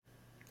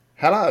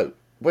Hello,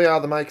 we are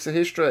the Makers of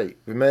History,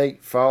 with me,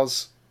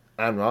 Foz,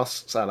 and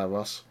Ross. Say hello,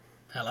 Ross.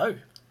 Hello.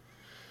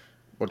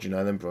 What do you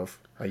know then, bruv?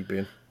 How you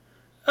been?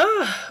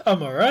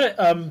 I'm alright.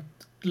 I'm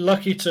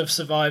lucky to have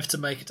survived to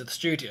make it to the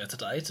studio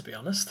today, to be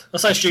honest. I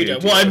say studio.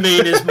 What I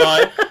mean is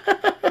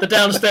the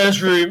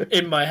downstairs room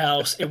in my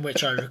house in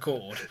which I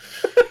record.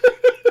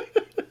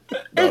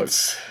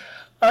 Nice.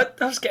 I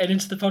was getting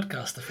into the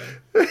podcast, I think.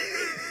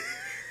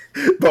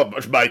 Not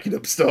much making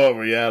up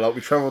story, yeah. Like, we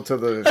travelled to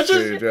the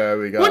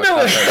studio, we got...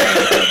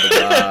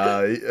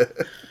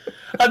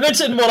 I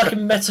meant it in more like a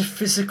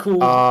metaphysical,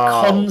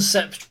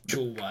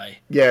 conceptual way.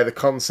 Yeah, the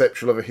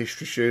conceptual of a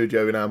history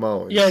studio in our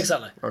minds. Yeah,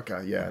 exactly.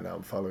 Okay, yeah, now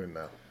I'm following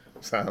now.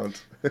 Sound.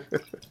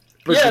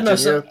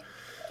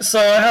 So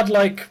I had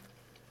like...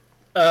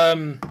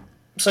 so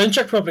in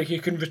Czech Republic you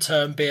can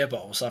return beer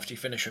bottles after you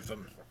finish with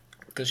them.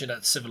 Because, it's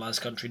a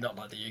civilised country, not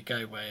like the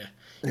UK, where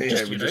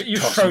you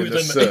throw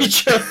them at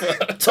each other.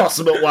 Toss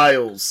them at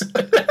Wales.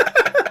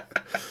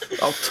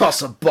 I'll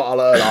toss a bottle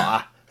of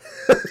that.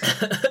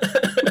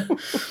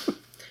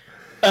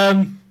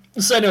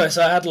 So anyway,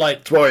 so I had like...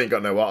 That's why I ain't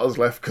got no bottles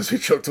left, because we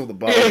chucked all the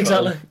bottles. Yeah,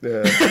 exactly.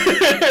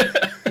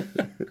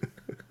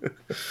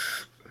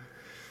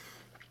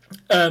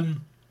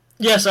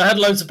 So I had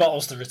loads of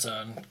bottles to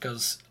return,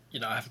 because,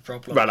 I have a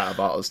problem. Ran out of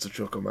bottles to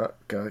chuck them at.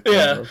 Okay,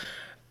 yeah.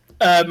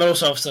 And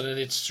also, obviously, I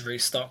needed to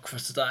restock for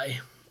today.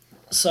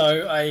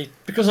 So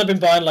because I've been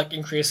buying like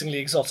increasingly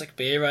exotic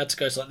beer, I had to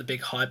go to like the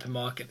big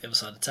hypermarket the other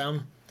side of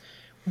town,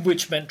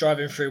 which meant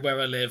driving through where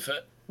I live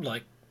at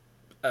like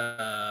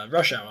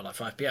rush hour, like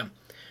 5 p.m.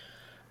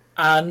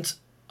 And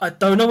I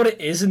don't know what it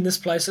is in this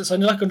place. It's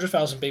only like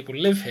 100,000 people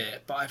live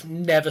here, but I've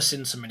never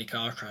seen so many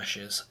car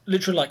crashes.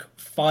 Literally like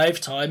 5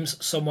 times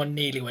someone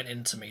nearly went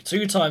into me.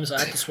 2 times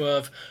I had to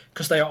swerve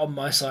because they are on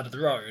my side of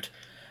the road.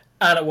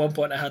 And at one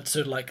point I had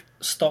to like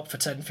stop for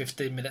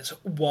 10-15 minutes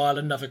while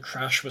another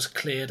crash was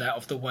cleared out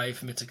of the way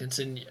for me to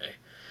continue.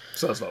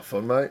 Sounds like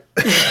fun, mate.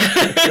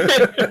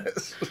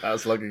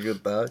 Sounds like a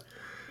good day.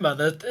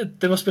 Man,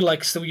 they must be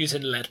like still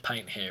using lead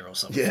paint here or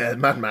something. Yeah,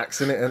 Mad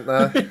Max in it, ain't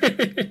there?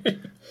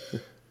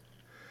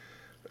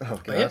 Oh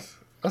god, yeah.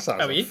 That sounds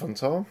like a fun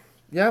time.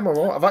 Yeah, I'm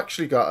alright. I've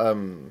actually got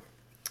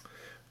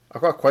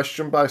I've got a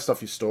question based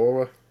off your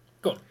story.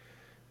 Go on.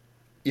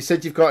 You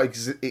said you've got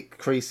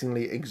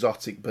increasingly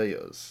exotic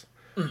beers.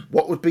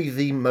 What would be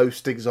the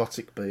most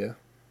exotic beer?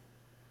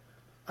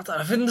 I don't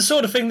know. I think the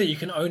sort of thing that you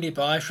can only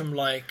buy from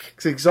like...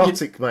 Because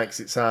exotic makes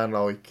it sound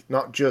like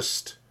not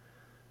just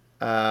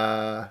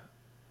rare,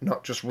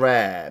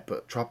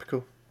 but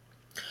tropical.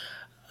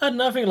 I don't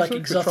know, I think like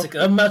exotic.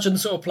 Imagine the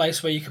sort of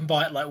place where you can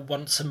buy it like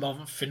once a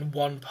month in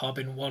one pub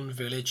in one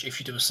village if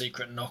you do a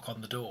secret knock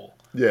on the door.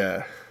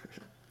 Yeah.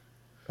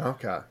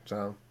 Okay,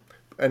 so...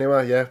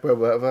 Anyway, yeah, well,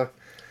 whatever.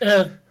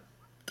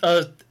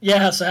 So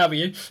how are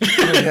you?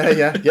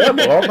 yeah, I'm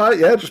alright, mate.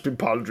 Yeah, just been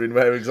pondering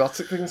where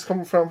exotic things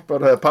come from.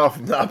 But apart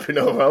from that, I've been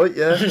alright,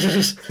 yeah.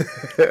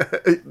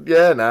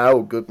 Yeah, no,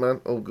 all good,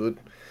 man. All good.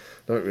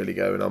 Not really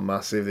going on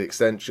massive. The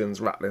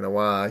extension's rattling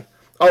away.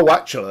 Oh,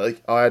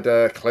 actually, I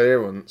had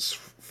clearance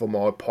for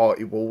my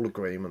party wall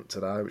agreement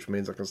today, which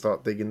means I can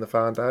start digging the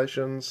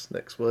foundations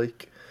next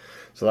week.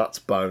 So that's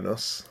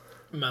bonus.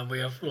 Man, we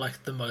have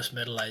like the most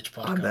middle-aged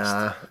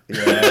podcast.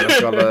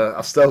 Yeah,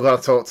 I've still got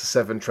to talk to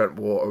Severn Trent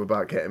Water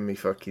about getting me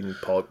fucking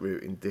pipe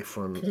routing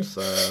different.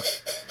 So,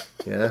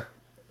 yeah,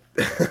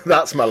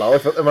 that's my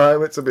life at the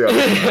moment, to be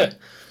honest.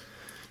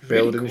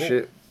 Building cool.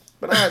 Shit,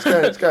 but no,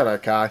 it's going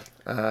okay.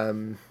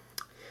 I'm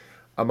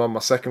on my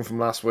second from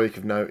last week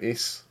of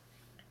notice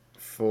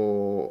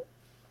for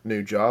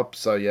new job.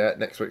 So yeah,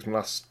 next week's my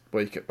last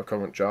week at my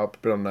current job.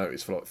 Been on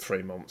notice for like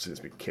 3 months and it's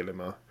been killing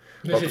me.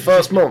 Like the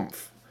first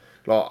month.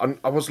 Like,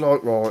 I was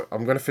like, right,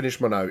 I'm going to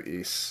finish my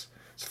notice.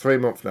 It's a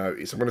 3-month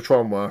notice. I'm going to try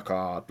and work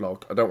hard.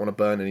 Like, I don't want to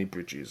burn any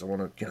bridges. I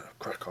want to,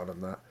 crack on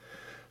and that.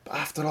 But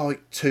after,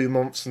 like, 2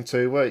 months and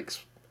 2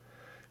 weeks,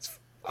 it's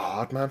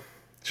hard, man.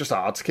 It's just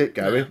hard to keep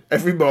going. Yeah.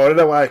 Every morning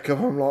I wake up,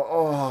 I'm like,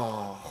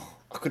 oh,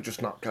 I could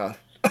just not go.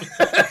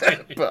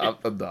 But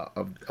I'm not.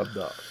 I'm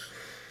not.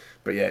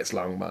 But, yeah, it's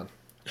long, man.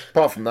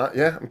 Apart from that,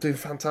 yeah, I'm doing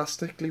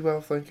fantastically well.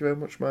 Thank you very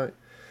much, mate.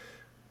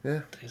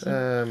 Yeah.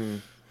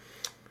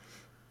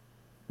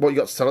 What you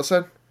got to tell us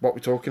then? What we're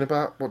talking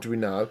about? What do we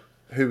know?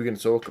 Who we're going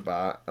to talk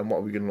about? And what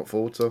are we going to look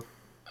forward to?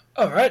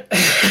 All right.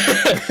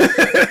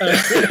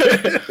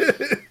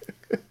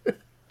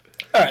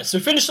 All right, so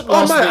we finished up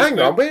last week. Hang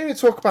on. We didn't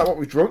talk about what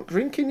we're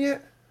drinking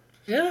yet.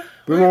 Yeah?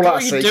 We're all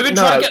what are you doing?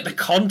 Trying to get the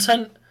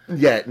content?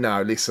 Yeah,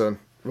 no, listen.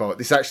 Right,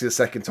 this is actually the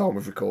second time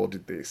we've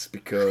recorded this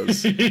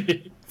because,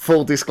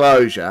 full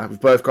disclosure,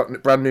 we've both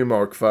got brand new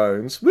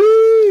microphones.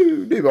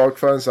 Woo! New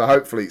microphones, so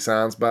hopefully it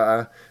sounds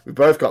better. We've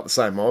both got the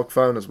same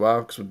microphone as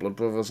well because we're blood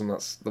brothers and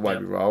that's the way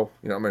we roll.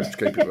 You know what I mean? Just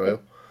keep it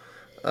real.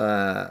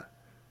 But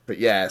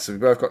yeah, so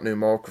we've both got new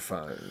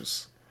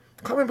microphones.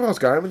 I can't remember where I was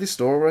going with this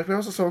story. We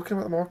also talking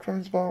about the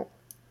microphones about.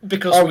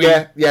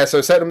 Yeah. So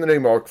we set them the new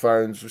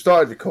microphones. We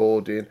started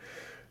recording.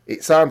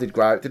 It sounded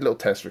great. Did a little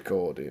test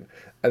recording.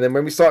 And then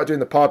when we started doing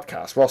the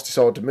podcast, Ross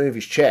decided to move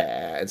his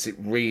chair and sit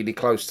really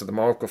close to the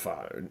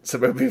microphone. So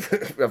when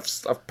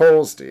I've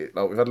paused it,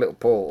 like we've had a little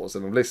pause,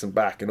 and I've listened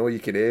back, and all you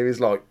can hear is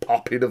like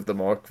popping of the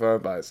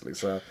microphone, basically.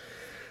 So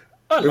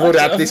we've already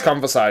had this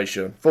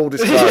conversation. Full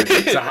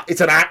disclosure,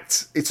 it's an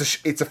act. It's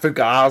a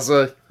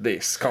fugazi.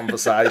 This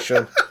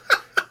conversation.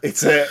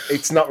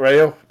 It's not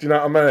real. Do you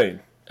know what I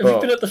mean? Have you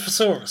been at the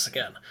thesaurus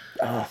again?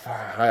 Oh,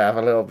 I have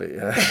a little bit.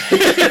 Yeah.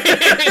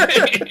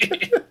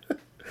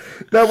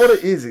 No, what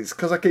it is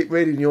because I keep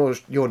reading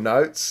your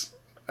notes,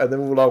 and they're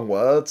all long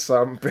words,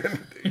 so I'm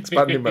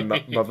expanding my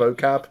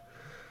vocab.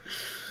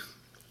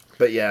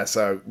 But yeah,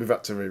 so we've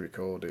had to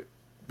re-record it.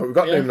 But we've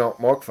got new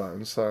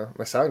microphones, so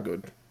they sound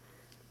good.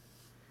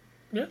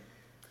 Yeah.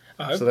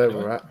 I hope so there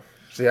we're at.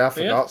 So yeah, I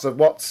forgot. Yeah. So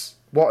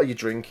what are you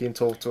drinking?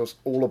 Talk to us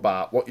all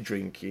about what you're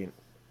drinking.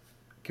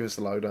 Give us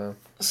the lowdown.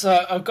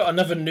 So I've got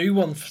another new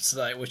one for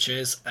today, which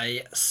is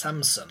a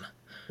Samson,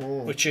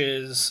 which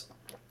is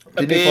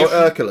a beer. Didn't you fight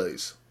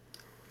Hercules?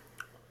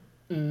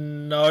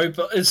 No,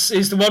 but it's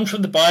the one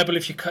from the Bible.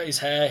 If you cut his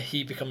hair,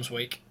 he becomes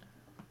weak.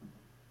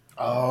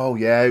 Oh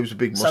yeah, he was a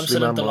big Muslim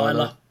Samson and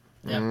Delilah.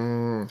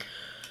 Yeah.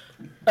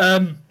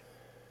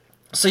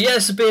 So yeah,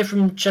 it's a beer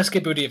from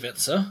České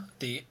Budějovice,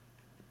 the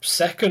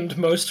second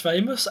most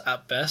famous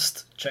at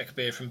best Czech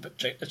beer from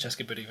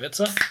České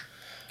Budějovice.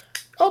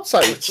 I'd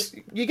say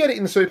you get it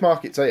in the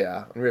supermarkets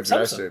here and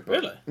River Super.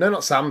 Really? No,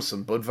 not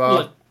Samson,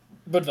 Budvar.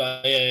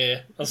 Budvar,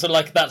 yeah. So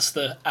like that's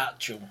the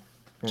actual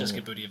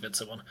České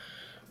Budějovice one,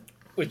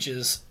 which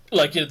is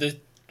like the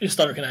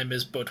historic name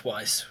is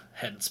Budweiser,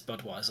 hence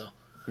Budweiser.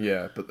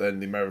 Yeah, but then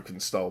the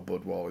Americans stole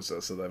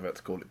Budweiser, so they've had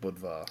to call it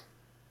Budvar.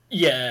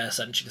 Yeah,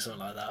 essentially something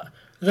like that.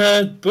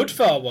 The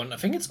Budvar one, I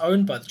think it's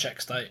owned by the Czech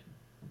state.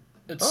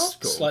 It's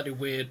cool. Slightly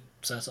weird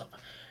setup.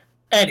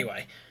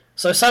 Anyway,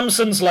 so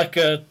Samson's like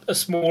a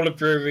smaller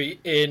brewery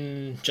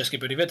in České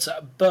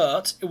Budějovice,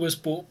 but it was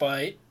bought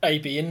by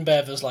AB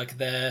InBev as like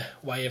their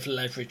way of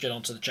leveraging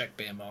onto the Czech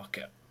beer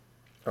market.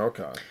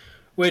 Okay.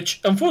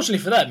 Which,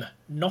 unfortunately for them,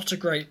 not a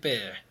great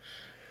beer.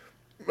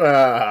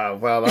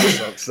 Well, that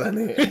sucks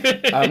then.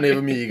 How many of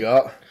them you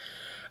got?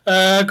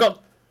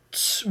 Got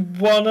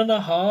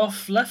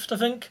 1.5 left, I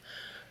think.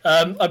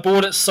 I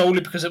bought it solely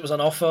because it was on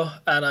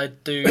offer, and I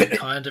do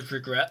kind of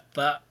regret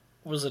that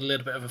was a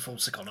little bit of a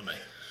false economy.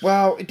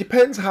 Well, it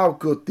depends how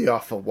good the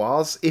offer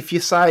was. If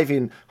you're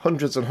saving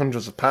hundreds and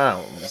hundreds of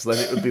pounds, then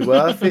it would be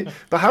worth it.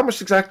 But how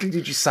much exactly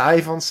did you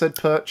save on said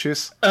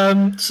purchase?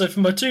 So for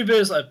my 2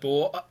 beers I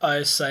bought,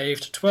 I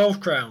saved 12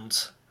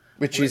 crowns.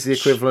 Which is the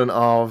equivalent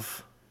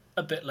of...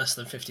 a bit less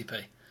than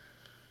 50p.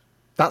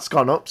 That's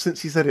gone up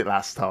since you said it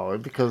last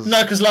time, because...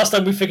 No, because last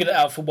time we figured it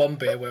out for 1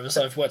 beer, whereas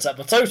I've worked out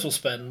my total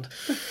spend.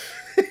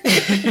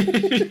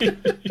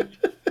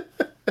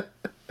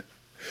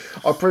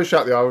 I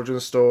appreciate the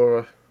origin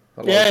story.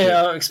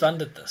 I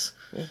expanded this.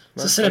 Yeah,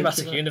 it's a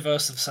cinematic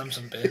universe of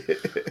Samsung beer.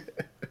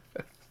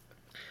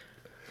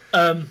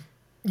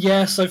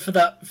 So for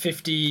that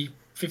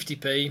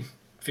 50p,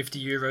 50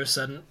 euro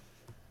cent,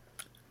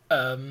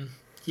 wasn't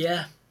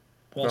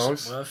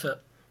worth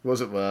it.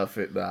 Wasn't worth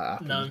it,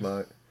 that happens,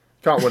 mate.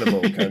 Can't win them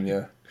all, can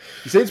you?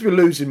 You seem to be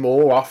losing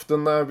more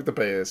often, though, with the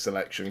beer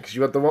selection, because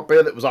you had the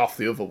beer that was off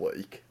the other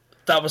week.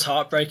 That was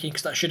heartbreaking,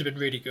 because that should have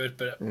been really good,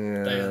 but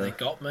they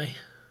got me.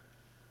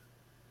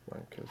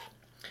 Wankers.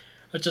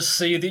 I just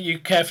see that you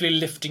carefully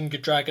lifting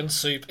your dragon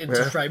soup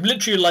into frame,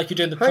 literally like you're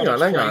doing the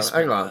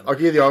Hang on. I'll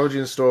give you the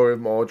origin story of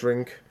my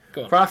drink.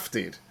 Go on.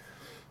 Crafted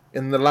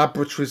in the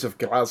laboratories of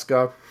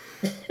Glasgow.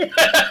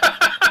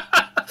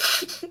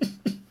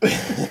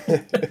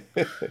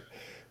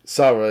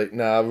 Sorry,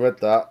 no, I read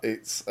that.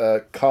 It's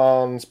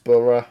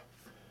Carnsborough.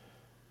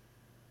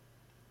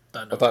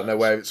 I don't know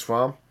where it's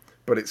from,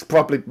 but it's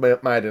probably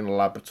made in a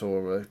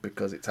laboratory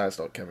because it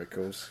tastes like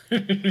chemicals.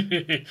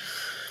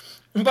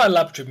 By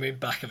laboratory, I mean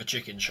back of a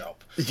chicken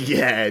shop.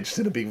 Yeah, just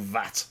in a big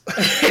vat.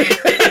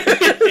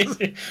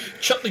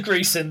 Chuck the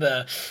grease in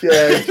there.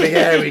 Yeah, it's big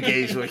hairy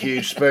geese with a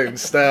huge spoon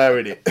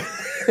stirring it.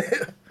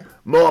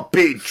 More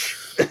peach.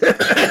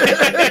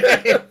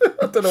 I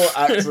don't know what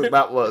accent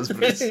that was,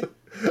 but I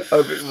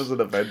hope it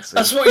wasn't offensive.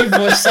 That's what your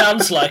voice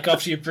sounds like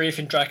after your brief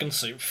in dragon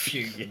soup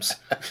fumes.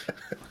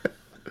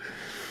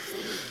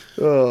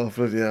 Oh,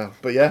 bloody hell.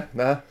 But yeah,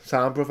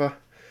 sound, brother.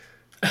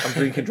 I'm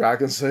drinking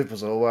dragon soup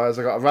as always.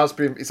 I got a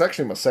raspberry. It's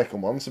actually my second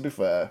one, to be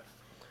fair.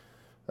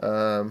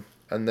 And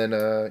then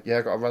I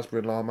got a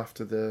raspberry lime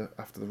after the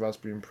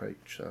raspberry and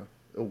peach. So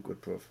all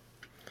good, bruv.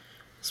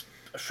 It's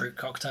a fruit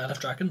cocktail of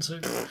dragon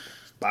soup.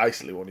 It's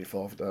basically one of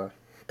your 4th day.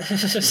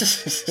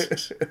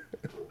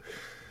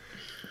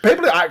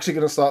 People are actually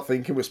going to start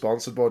thinking we're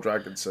sponsored by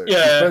Dragon Soup.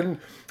 Yeah.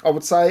 I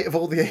would say of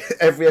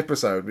every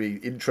episode we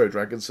intro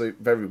Dragon Soup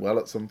very well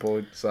at some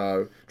point.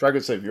 So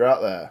Dragon Soup, you're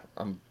out there.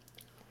 I'm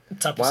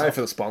waiting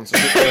for the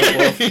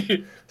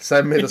sponsorship.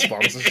 Send me the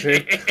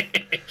sponsorship.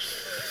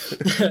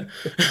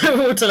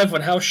 We'll tell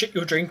everyone how shit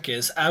your drink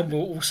is, and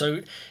we'll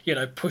also,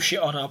 push it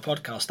on our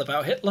podcast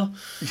about Hitler.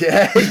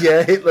 Yeah,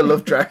 Hitler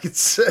loved Dragon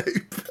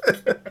Soup.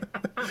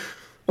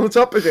 On the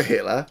topic of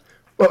Hitler,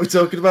 What are we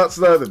talking about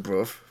today then,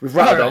 bruv? We've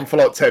rattled Alright. on for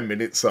like 10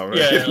 minutes, sorry.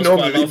 Yeah, Normally the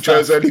quite a lot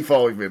intro's only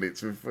 5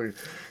 minutes. What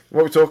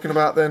are we talking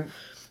about then?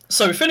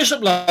 So we finished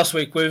up last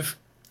week with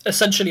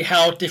essentially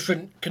how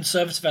different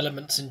conservative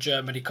elements in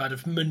Germany kind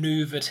of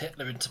manoeuvred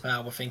Hitler into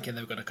power, thinking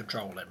they were going to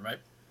control him, right?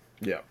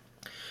 Yeah.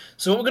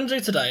 So what we're going to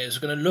do today is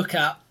we're going to look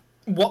at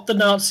what the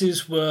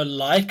Nazis were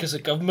like as a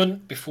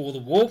government before the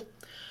war,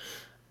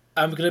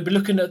 and we're going to be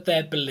looking at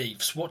their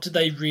beliefs. What did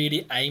they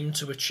really aim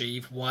to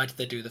achieve? Why did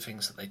they do the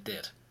things that they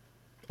did?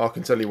 I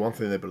can tell you one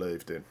thing they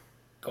believed in.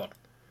 Go on.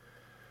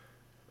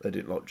 They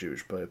didn't like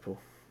Jewish people.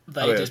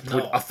 They did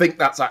not. I think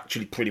that's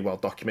actually pretty well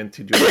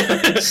documented.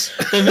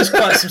 There was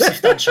quite some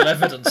substantial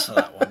evidence for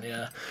that one,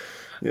 yeah.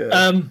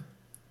 Yeah.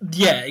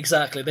 Yeah,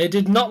 exactly. They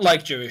did not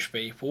like Jewish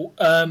people.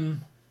 Where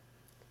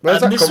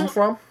does that come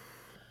from?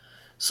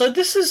 So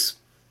this is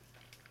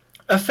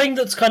a thing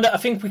that's kind of... I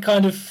think we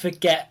kind of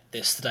forget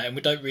this today, and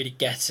we don't really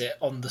get it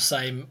on the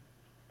same...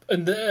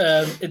 And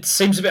it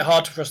seems a bit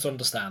hard for us to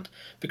understand,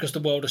 because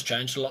the world has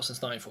changed a lot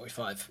since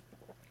 1945.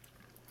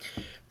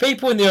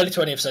 People in the early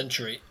 20th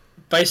century,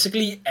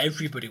 basically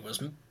everybody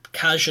was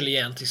casually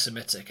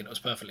anti-Semitic, and it was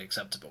perfectly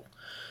acceptable.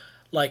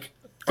 Like...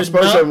 I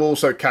suppose they were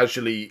also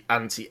casually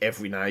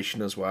anti-every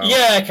nation as well.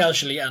 Yeah,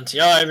 casually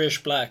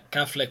anti-Irish, black,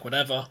 Catholic,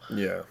 whatever.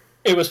 Yeah.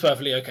 It was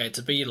perfectly okay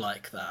to be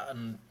like that,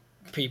 and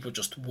people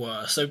just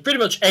were. So pretty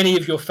much any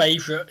of your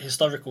favourite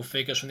historical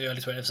figures from the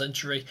early 20th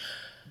century,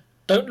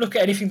 don't look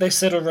at anything they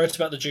said or wrote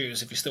about the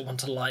Jews if you still want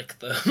to like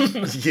them.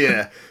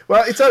 Yeah.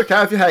 Well, it's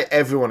okay if you hate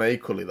everyone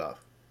equally, though.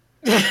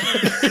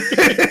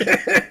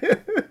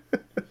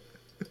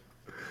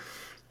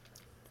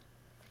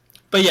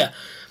 But yeah,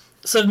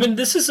 so I mean,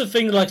 this is a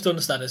thing I like to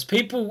understand, is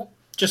people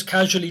just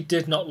casually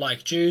did not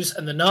like Jews,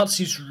 and the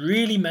Nazis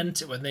really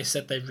meant it when they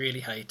said they really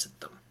hated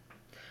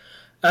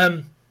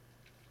them.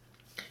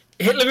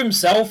 Hitler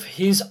himself,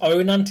 his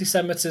own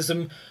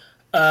anti-Semitism,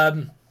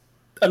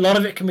 a lot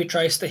of it can be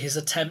traced to his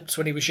attempts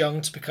when he was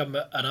young to become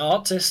an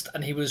artist,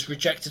 and he was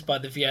rejected by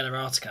the Vienna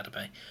Art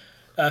Academy.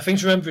 Thing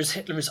to remember is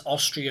Hitler is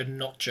Austrian,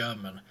 not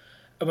German.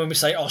 And when we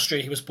say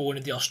Austria, he was born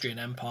in the Austrian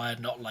Empire,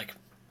 not like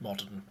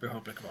modern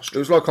Republic of Austria.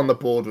 It was like on the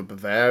border with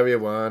Bavaria,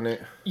 weren't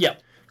it? Yeah.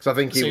 Because I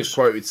think he was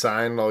quoted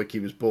saying like he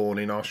was born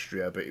in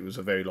Austria, but it was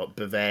a very like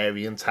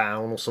Bavarian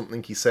town or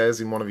something. He says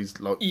in one of his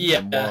like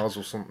memoirs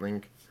or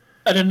something.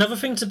 And another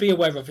thing to be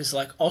aware of is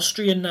like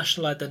Austrian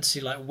national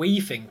identity, like we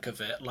think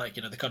of it, like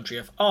the country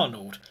of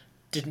Arnold,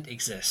 didn't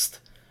exist.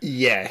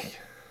 Yeah.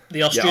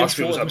 The Austrians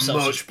Austria was thought a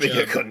themselves much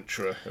bigger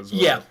country as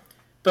well. Yeah,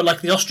 but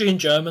like the Austrian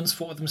Germans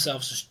thought of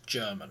themselves as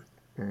German.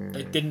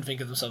 They didn't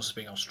think of themselves as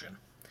being Austrian.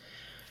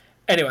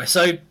 Anyway,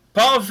 so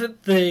part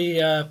of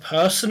the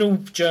personal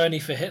journey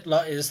for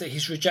Hitler is that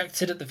he's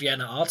rejected at the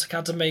Vienna Art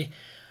Academy,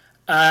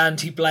 and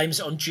he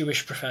blames it on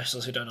Jewish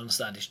professors who don't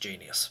understand his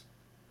genius.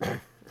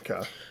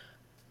 Okay.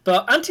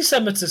 But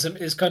anti-Semitism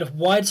is kind of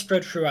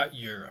widespread throughout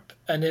Europe,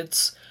 and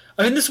this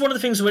is one of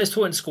the things when it's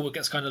taught in school it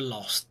gets kind of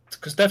lost,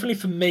 because definitely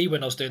for me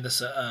when I was doing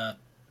this at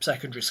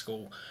secondary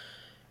school,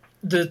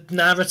 the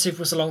narrative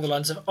was along the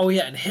lines of, oh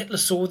yeah, and Hitler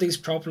saw these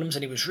problems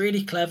and he was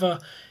really clever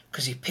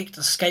because he picked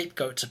a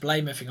scapegoat to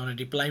blame everything on, and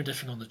he blamed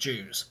everything on the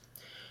Jews.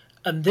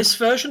 And this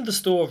version of the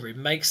story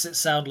makes it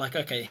sound like,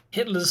 okay,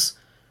 Hitler's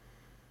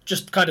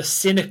just kind of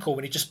cynical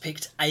when he just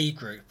picked a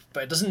group,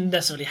 but it doesn't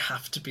necessarily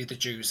have to be the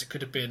Jews. It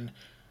could have been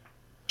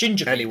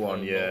ginger people, or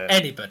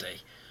anybody.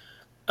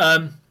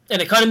 And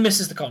it kind of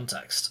misses the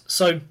context.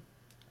 So,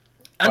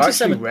 I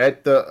actually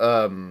read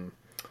that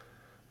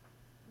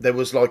there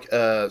was like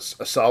a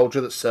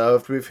soldier that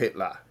served with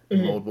Hitler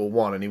in World War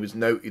One, and he was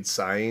noted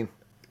saying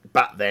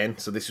back then.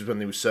 So this is when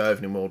they were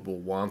serving in World War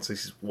One. So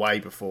this is way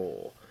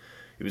before.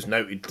 He was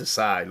noted to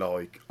say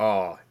like,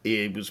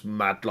 he was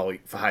mad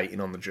like for hating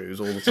on the Jews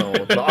all the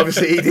time. But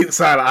obviously he didn't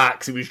say that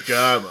because he was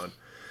German.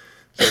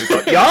 So he's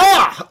like,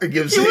 yeah! He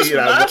was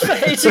mad for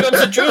hating on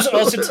the Jews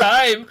all the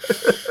time.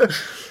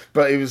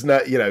 But he was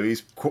not,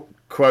 he's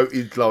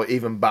quoted like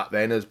even back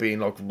then as being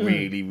like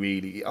really,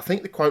 really. I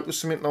think the quote was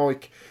something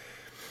like,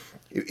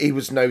 he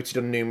was noted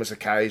on numerous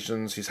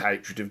occasions his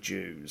hatred of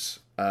Jews.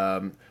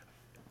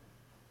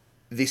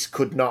 This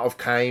could not have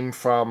came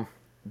from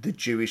the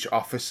Jewish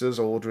officers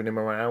ordering him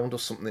around or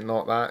something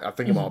like that. I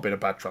think it might have been a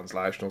bad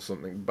translation or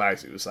something.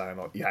 Basically, it was saying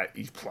like, yeah,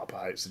 he proper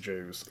hates the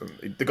Jews,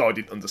 and the guy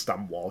didn't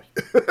understand why.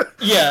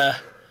 Yeah.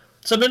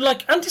 So I mean,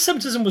 like,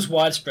 anti-Semitism was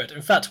widespread.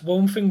 In fact,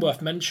 one thing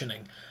worth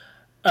mentioning.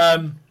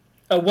 At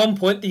one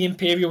point, the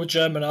Imperial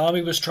German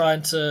Army was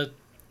trying to,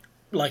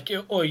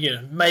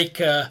 make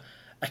a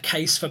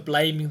case for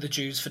blaming the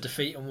Jews for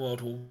defeat in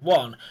World War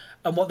One,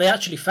 and what they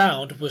actually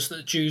found was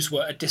that Jews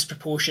were a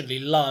disproportionately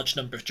large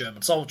number of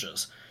German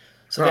soldiers.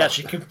 So they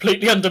actually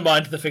completely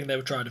undermined the thing they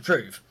were trying to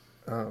prove.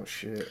 Oh,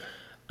 shit.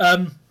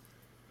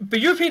 But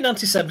European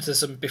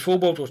anti-Semitism before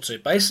World War II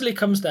basically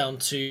comes down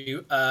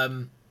to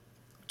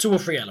 2 or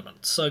 3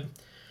 elements. So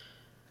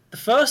the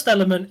first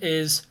element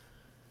is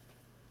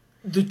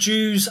the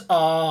Jews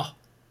are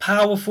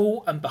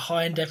powerful and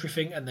behind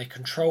everything, and they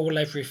control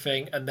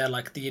everything, and they're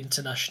like the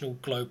international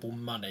global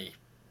money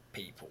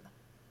people.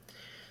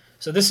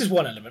 So this is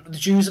one element. The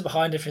Jews are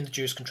behind everything. The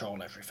Jews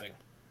control everything.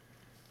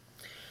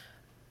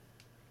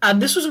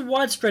 And this was a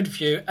widespread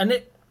view,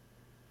 and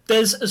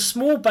there's a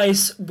small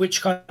base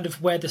which kind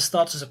of where this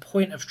starts as a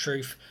point of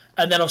truth,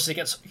 and then obviously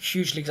gets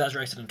hugely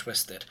exaggerated and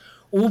twisted.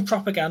 All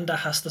propaganda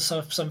has to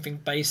have something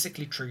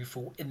basically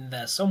truthful in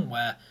there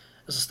somewhere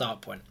as a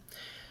start point.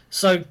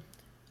 So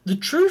the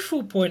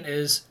truthful point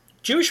is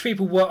Jewish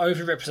people were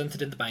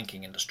overrepresented in the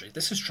banking industry.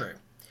 This is true.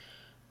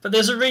 But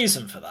there's a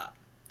reason for that.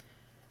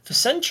 For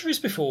centuries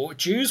before,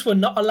 Jews were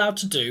not allowed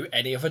to do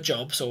any other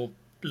jobs or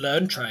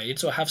learn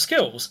trades or have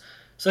skills,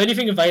 so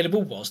anything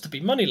available was to be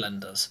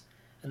moneylenders.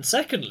 And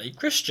secondly,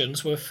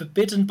 Christians were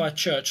forbidden by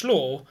church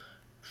law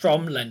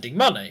from lending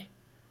money.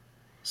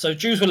 So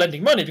Jews were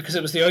lending money because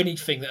it was the only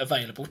thing that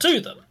available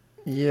to them.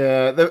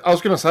 Yeah, I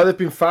was going to say they've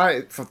been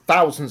for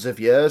thousands of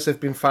years. They've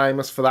been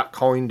famous for that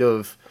kind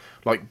of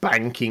like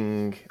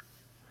banking,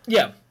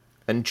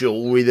 and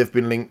jewelry. They've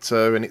been linked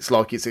to, and it's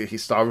like it's a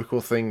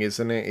historical thing,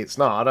 isn't it? It's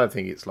not. I don't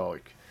think it's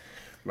like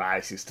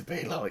racist to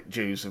be like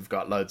Jews have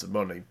got loads of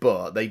money,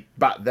 but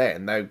back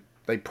then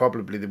they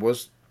probably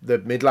the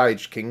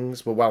middle-aged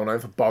kings were well known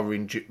for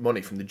borrowing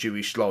money from the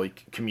Jewish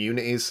like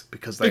communities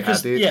because they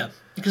had it. Yeah,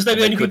 because they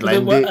were the only people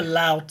that were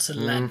allowed to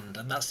lend,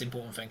 and that's the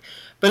important thing.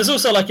 But it's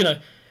also like,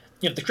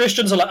 the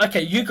Christians are like,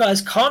 okay, you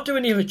guys can't do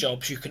any other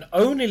jobs, you can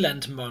only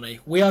lend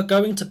money, we are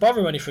going to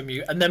borrow money from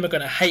you, and then we're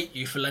going to hate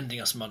you for lending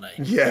us money.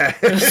 Yeah.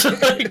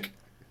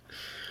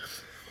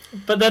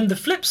 But then the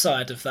flip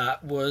side of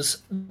that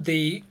was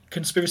the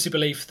conspiracy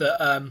belief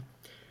that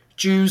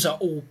Jews are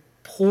all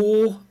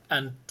poor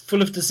and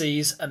full of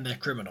disease and they're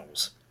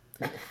criminals.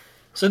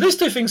 So these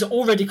two things are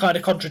already kind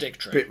of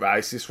contradictory. Bit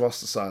racist for us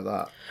to say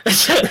that. I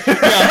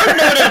don't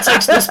know when it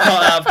takes this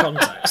part out of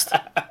context.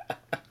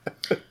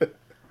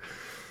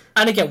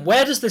 And again,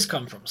 where does this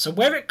come from? So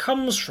where it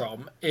comes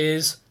from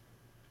is,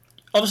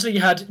 obviously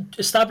you had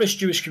established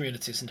Jewish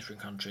communities in different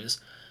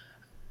countries,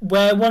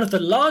 where one of the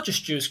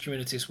largest Jewish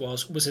communities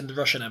was in the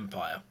Russian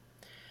Empire.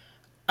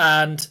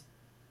 And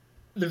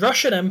the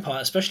Russian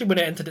Empire, especially when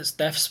it entered its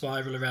death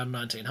spiral around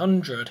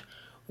 1900,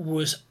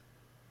 was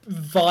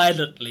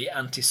violently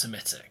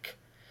anti-Semitic.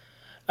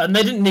 And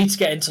they didn't need to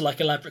get into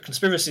like elaborate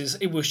conspiracies.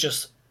 It was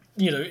just,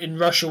 in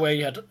Russia where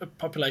you had a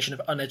population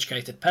of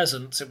uneducated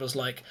peasants, it was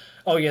like,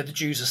 oh yeah, the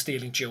Jews are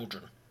stealing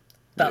children.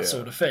 That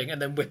sort of thing. And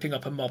then whipping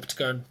up a mob to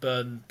go and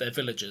burn their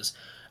villages.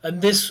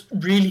 And this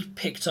really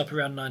picked up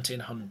around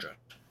 1900.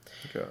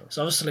 Okay.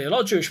 So obviously a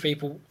lot of Jewish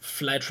people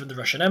fled from the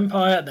Russian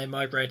Empire and they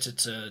migrated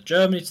to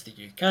Germany, to the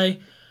UK.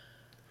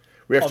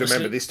 We have to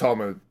remember at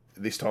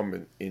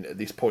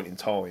this point in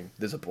time,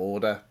 there's a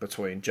border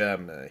between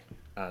Germany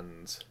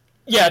and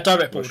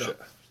direct border. Russia.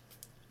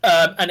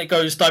 And it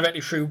goes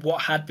directly through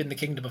what had been the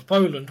Kingdom of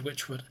Poland,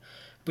 which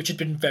had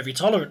been very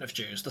tolerant of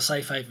Jews, the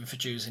safe haven for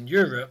Jews in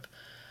Europe,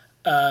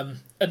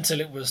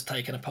 until it was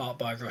taken apart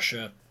by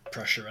Russia,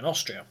 Prussia, and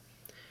Austria.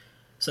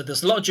 So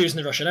there's a lot of Jews in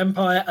the Russian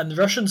Empire, and the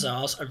Russian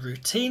Tsars are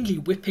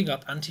routinely whipping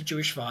up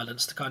anti-Jewish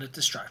violence to kind of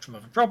distract from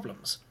other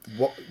problems.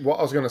 What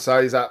I was going to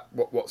say is that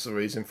what's the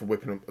reason for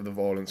whipping up the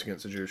violence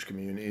against the Jewish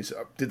communities?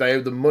 Did they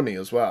owe them money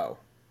as well?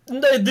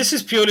 No, this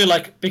is purely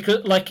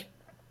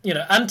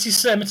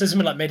anti-Semitism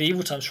in like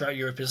medieval times throughout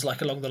Europe is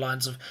like along the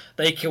lines of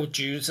they killed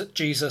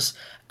Jesus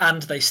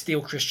and they steal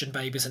Christian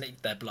babies and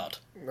eat their blood.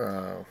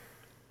 Oh,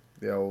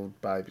 the old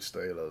baby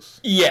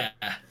stealers. Yeah.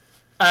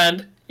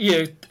 And,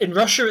 in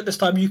Russia at this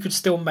time, you could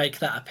still make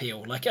that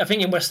appeal. Like, I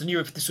think in Western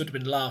Europe, this would have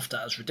been laughed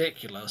at as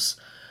ridiculous.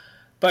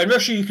 But in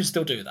Russia, you could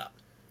still do that.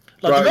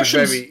 Like, right, the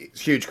Russians... it's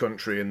a huge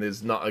country, and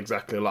there's not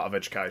exactly a lot of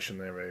education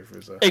there either,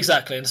 is there?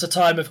 Exactly, and it's a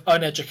time of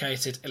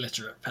uneducated,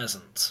 illiterate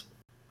peasants.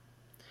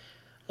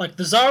 Like,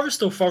 the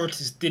Tsarist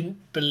authorities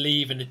didn't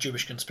believe in a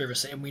Jewish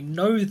conspiracy, and we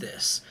know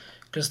this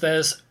because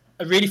there's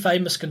a really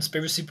famous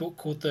conspiracy book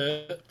called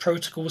The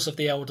Protocols of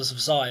the Elders of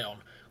Zion,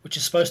 which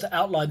is supposed to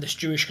outline this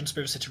Jewish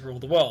conspiracy to rule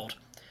the world.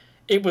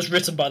 It was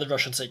written by the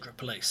Russian secret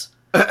police.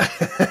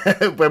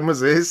 When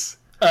was this?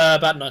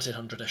 About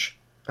 1900-ish.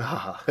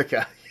 Ah,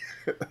 okay.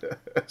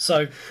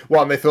 So...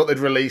 Well, and they thought they'd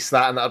release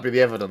that and that'd be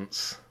the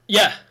evidence.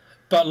 Yeah,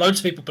 but loads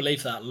of people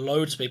believe that.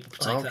 Loads of people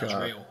take that as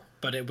real.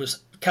 But it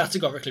was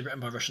categorically written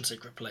by Russian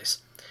secret police.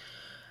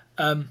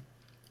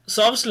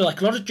 So obviously,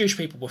 like, a lot of Jewish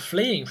people were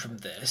fleeing from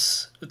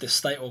this, with this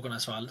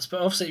state-organised violence.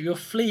 But obviously, if you're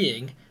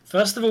fleeing,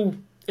 first of all,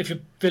 if your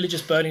village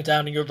is burning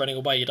down and you're running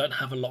away, you don't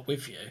have a lot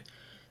with you.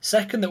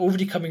 Second, they're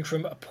already coming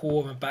from a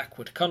poor and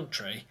backward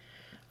country,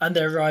 and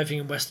they're arriving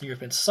in Western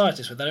European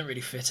societies where they don't really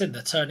fit in.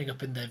 They're turning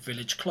up in their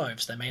village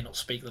clothes. They may not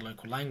speak the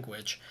local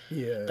language.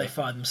 Yeah. They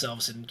find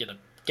themselves in,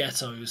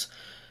 ghettos.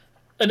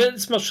 And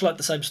it's much like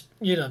the same,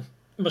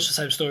 much the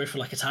same story for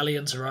like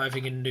Italians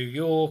arriving in New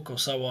York or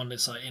so on.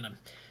 It's like,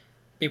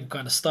 people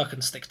kind of stuck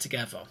and stick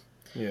together.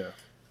 Yeah.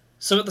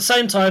 So at the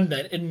same time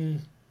then,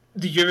 in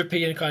the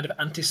European kind of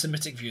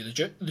anti-Semitic view,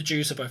 the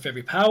Jews are both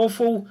very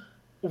powerful,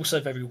 also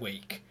very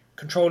weak,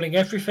 controlling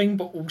everything,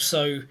 but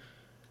also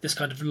this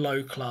kind of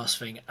low-class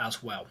thing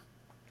as well.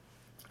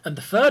 And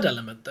the third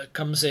element that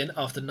comes in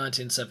after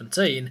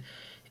 1917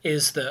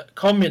 is that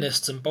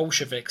communists and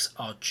Bolsheviks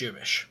are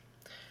Jewish.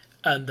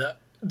 and that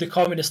the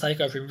communist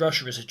takeover in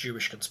Russia is a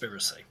Jewish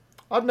conspiracy.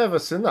 I've never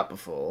seen that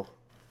before.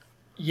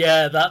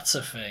 Yeah, that's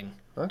a thing.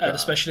 Okay. And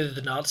especially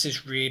the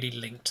Nazis really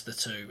linked the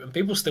two. And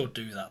people still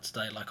do that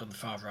today, like on the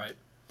far right.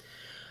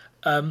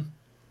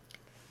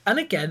 And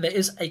again, there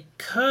is a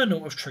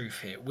kernel of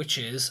truth here, which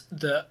is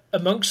that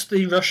amongst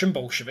the Russian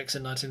Bolsheviks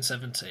in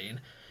 1917,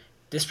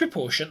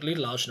 disproportionately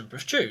large number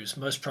of Jews,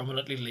 most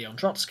prominently Leon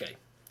Trotsky.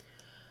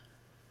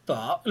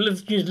 But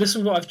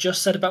listen to what I've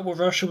just said about what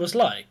Russia was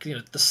like.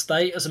 The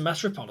state, as a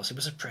matter of policy,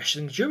 was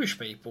oppressing Jewish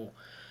people.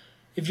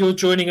 If you're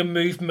joining a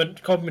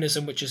movement,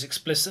 communism, which is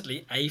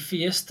explicitly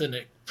atheist and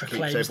it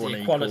proclaims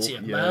the equality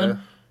of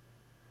man,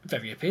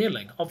 very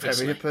appealing,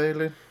 obviously. Very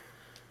appealing.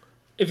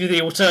 If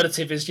the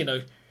alternative is,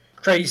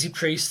 crazy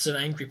priests and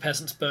angry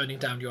peasants burning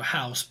down your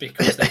house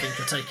because they think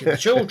you're taking the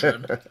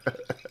children,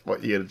 what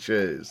are you going to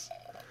choose?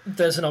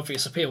 There's an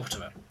obvious appeal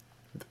to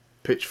it.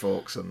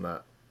 Pitchforks and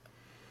that.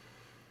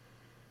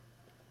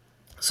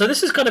 So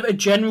this is kind of a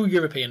general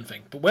European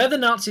thing, but where the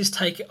Nazis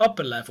take it up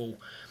a level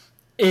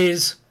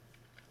is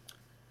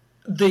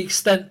the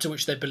extent to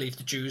which they believe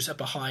the Jews are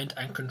behind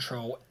and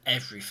control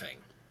everything.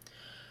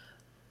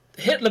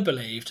 Hitler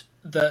believed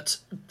that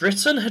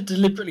Britain had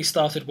deliberately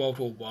started World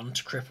War I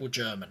to cripple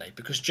Germany,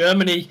 because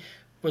Germany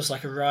was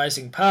like a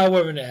rising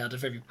power and it had a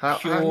very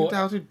pure...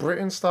 How did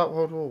Britain start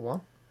World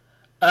War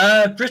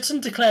I?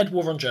 Britain declared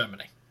war on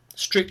Germany,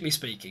 strictly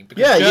speaking.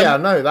 Yeah, I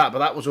know that, but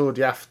that was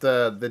already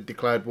after they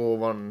declared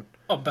war on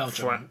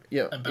Belgium.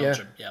 And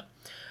Belgium.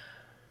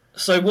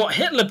 So what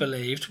Hitler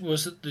believed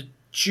was that the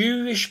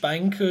Jewish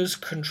bankers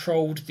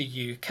controlled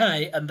the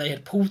UK and they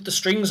had pulled the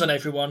strings on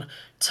everyone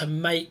to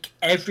make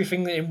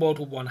everything in World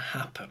War I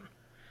happen.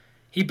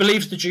 He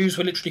believed the Jews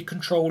were literally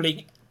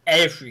controlling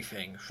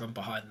everything from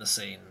behind the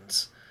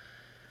scenes.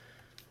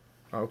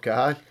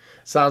 Okay.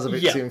 Sounds a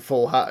bit Tim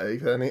Full Hatty,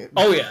 doesn't it?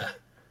 Oh, yeah.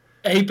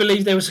 He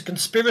believed there was a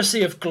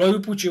conspiracy of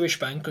global Jewish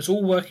bankers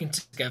all working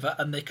together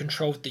and they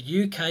controlled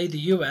the UK, the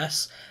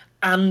US,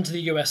 and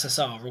the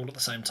USSR all at the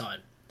same time.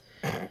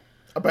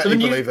 I bet you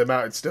believe they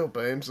mounted steel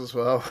beams as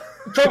well.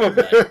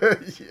 Probably.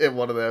 Yeah,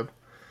 one of them.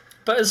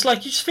 But it's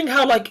like, you just think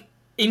how,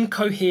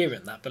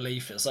 incoherent that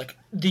belief is. Like,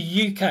 the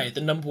UK,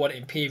 the number one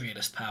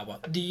imperialist power,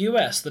 the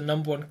US, the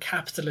number one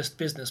capitalist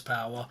business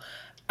power,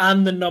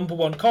 and the number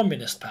one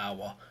communist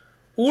power,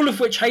 all of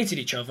which hated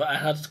each other and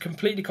had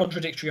completely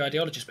contradictory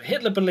ideologies. But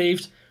Hitler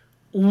believed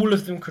all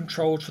of them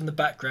controlled from the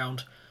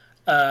background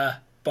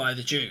by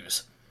the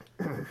Jews.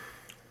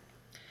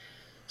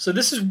 So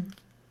this is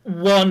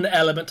one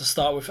element to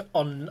start with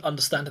on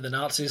understanding the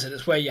Nazis, and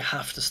it's where you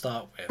have to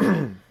start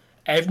with.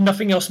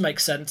 Nothing else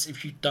makes sense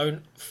if you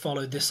don't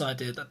follow this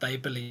idea that they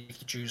believe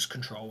the Jews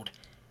controlled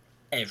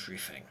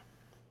everything.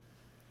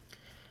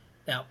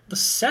 Now, the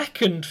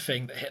second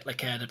thing that Hitler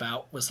cared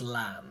about was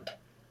land.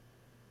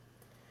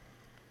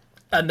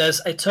 And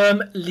there's a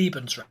term,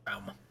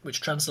 Lebensraum,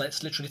 which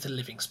translates literally to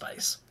living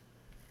space.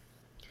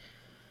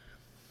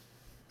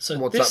 So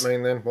what's that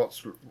mean then?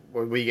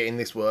 Where are we getting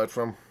this word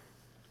from?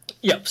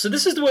 Yep, so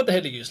this is the word that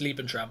Hitler used,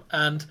 Lebensraum,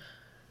 and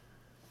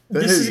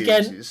this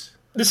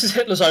is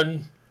Hitler's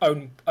own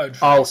phrase.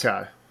 Oh,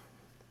 okay.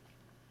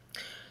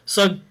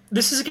 So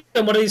this is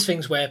again one of these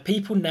things where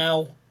people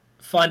now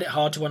find it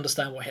hard to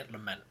understand what Hitler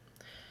meant,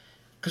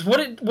 because what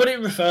it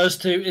refers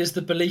to is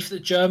the belief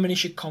that Germany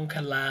should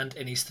conquer land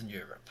in Eastern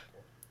Europe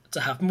to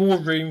have more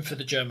room for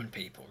the German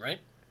people, right?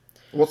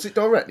 What's it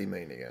directly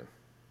mean again?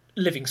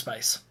 Living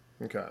space.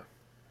 Okay.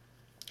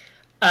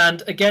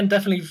 And again,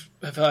 definitely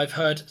I've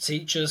heard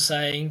teachers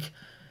saying,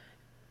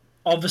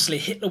 obviously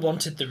Hitler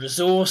wanted the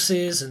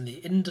resources and the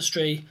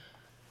industry,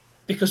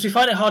 because we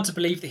find it hard to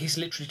believe that he's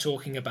literally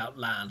talking about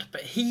land,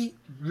 but he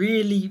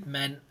really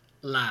meant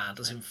land,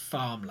 as in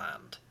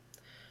farmland.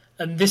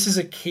 And this is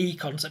a key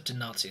concept in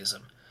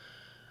Nazism.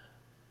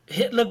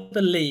 Hitler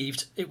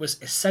believed it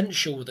was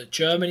essential that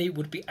Germany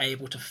would be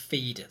able to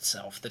feed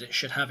itself, that it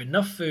should have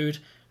enough food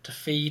to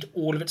feed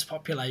all of its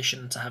population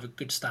and to have a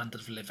good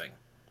standard of living.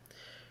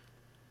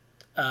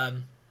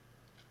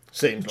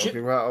 Seems like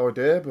a right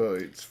idea,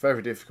 but it's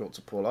very difficult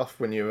to pull off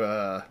when you.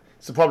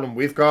 It's a problem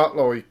we've got.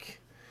 Like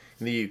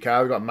in the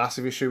UK, we've got a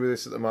massive issue with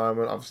this at the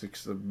moment. Obviously,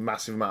 because of the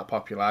massive amount of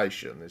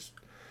population,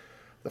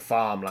 the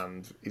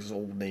farmland is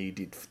all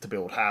needed to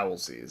build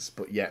houses.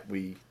 But yet,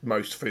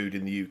 most food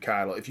in the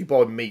UK, like if you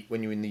buy meat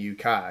when you're in the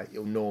UK,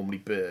 it'll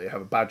normally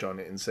have a badge on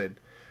it and said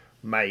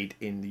 "made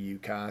in the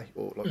UK"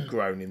 or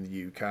grown in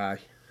the UK.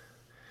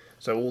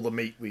 So all the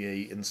meat we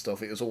eat and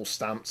stuff, it was all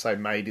stamped, say,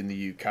 made in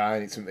the UK,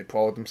 and it's something they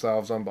pride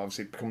themselves on, but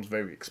obviously it becomes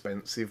very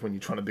expensive when you're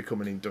trying to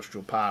become an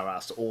industrial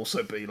powerhouse to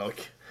also be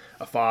like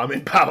a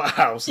farming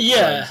powerhouse.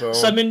 Yeah, so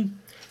I mean,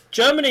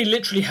 Germany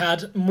literally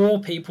had more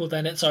people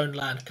than its own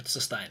land could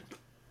sustain,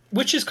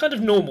 which is kind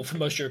of normal for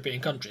most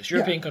European countries.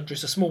 European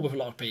countries are small with a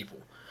lot of people.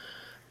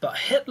 But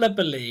Hitler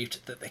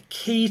believed that the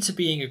key to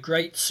being a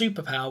great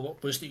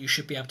superpower was that you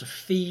should be able to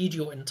feed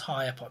your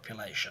entire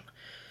population.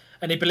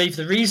 And he believed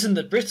the reason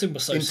that Britain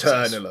was so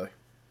internally.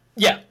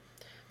 Yeah.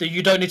 That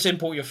you don't need to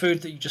import your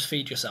food, that you just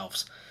feed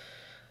yourselves.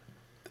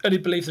 And he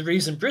believed the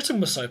reason Britain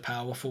was so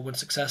powerful and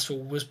successful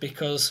was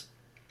because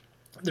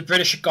The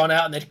British had gone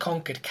out and they'd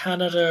conquered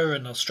Canada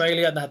and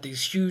Australia, and they had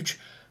these huge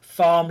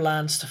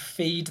farmlands to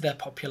feed their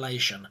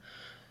population.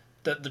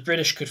 That the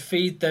British could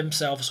feed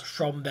themselves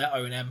from their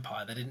own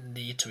empire. They didn't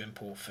need to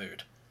import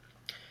food.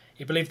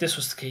 He believed this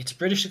was the key to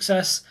British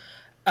success,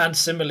 and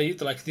similarly,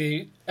 like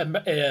the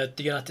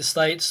United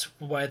States,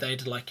 where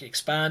they'd like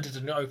expanded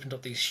and opened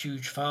up these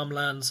huge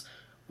farmlands,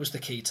 was the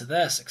key to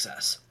their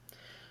success.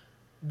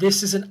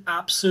 This is an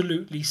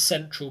absolutely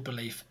central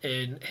belief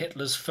in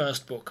Hitler's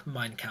first book,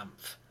 Mein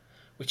Kampf,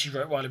 which he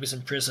wrote while he was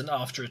in prison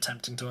after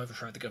attempting to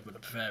overthrow the government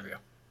of Bavaria.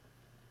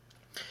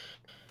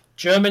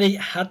 Germany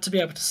had to be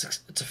able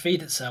to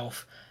feed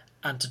itself,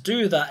 and to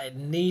do that it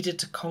needed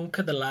to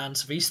conquer the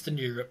lands of Eastern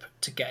Europe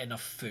to get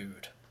enough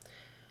food.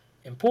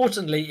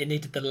 Importantly, it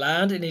needed the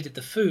land, it needed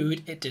the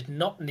food, it did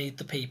not need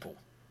the people.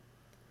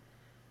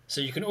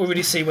 So you can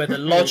already see where the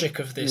logic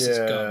of this is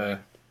going.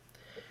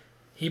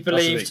 He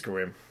believed... That's a bit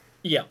grim.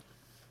 Yeah.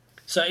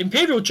 So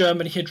Imperial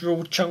Germany had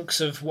ruled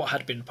chunks of what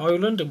had been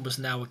Poland and was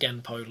now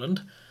again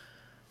Poland.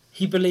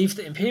 He believed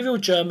that Imperial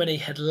Germany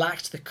had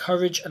lacked the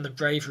courage and the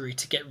bravery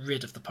to get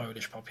rid of the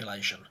Polish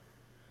population.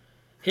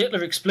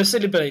 Hitler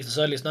explicitly believed as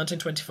early as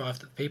 1925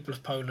 that the people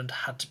of Poland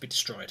had to be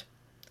destroyed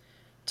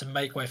to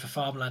make way for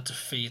farmland to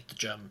feed the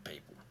German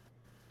people.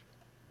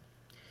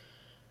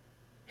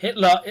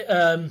 Hitler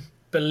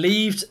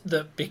believed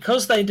that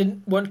because they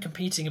weren't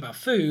competing about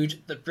food,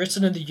 that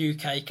Britain and the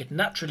UK could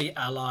naturally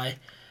ally,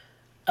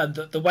 and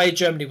that the way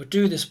Germany would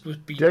do this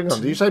would be... Hang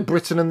on, did you say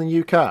Britain and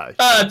the UK?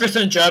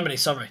 Britain and Germany,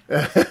 sorry.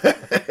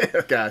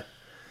 Okay.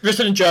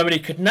 Britain and Germany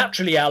could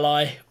naturally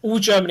ally. All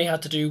Germany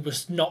had to do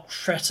was not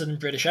threaten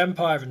British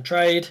Empire and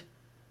trade,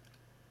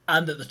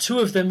 and that the two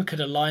of them could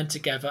align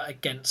together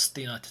against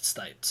the United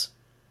States.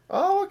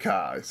 Oh,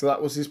 okay. So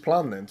that was his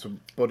plan then, to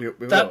buddy up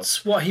with us.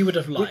 That's what he would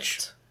have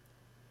liked.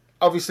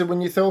 Obviously, when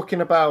you're talking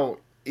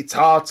about, it's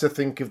hard to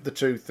think of the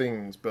two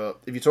things, but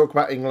if you talk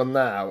about England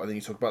now and then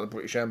you talk about the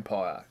British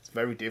Empire, it's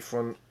very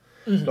different.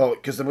 Mm-hmm.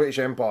 Like, because the British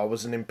Empire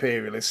was an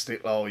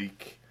imperialistic,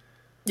 like,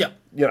 Yeah.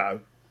 you know,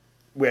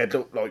 we had,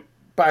 like,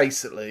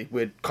 basically,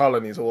 we had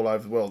colonies all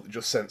over the world that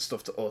just sent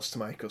stuff to us to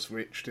make us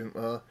rich, didn't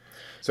they?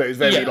 So it was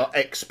very, like,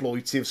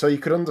 exploitive. So you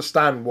could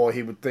understand why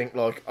he would think,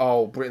 like,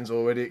 oh, Britain's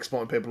already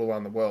exploiting people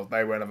around the world.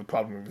 They won't have a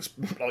problem with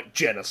this, like,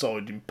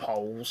 genociding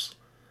Poles.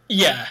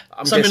 Yeah.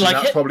 I'm guessing like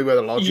that's probably where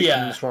the logic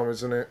comes from,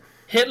 isn't it?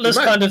 Hitler's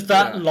kind of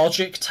that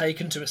logic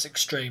taken to its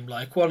extreme.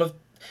 Like, well, if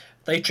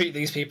they treat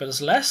these people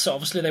as less, so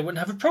obviously they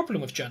wouldn't have a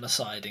problem with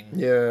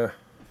genociding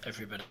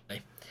everybody.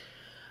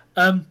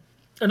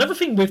 Another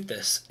thing with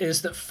this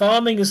is that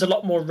farming is a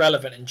lot more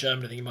relevant in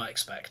Germany than you might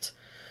expect.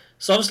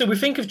 So obviously we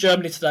think of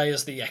Germany today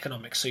as the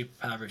economic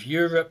superpower of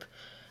Europe,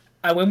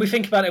 and when we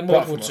think about it in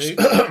World War II...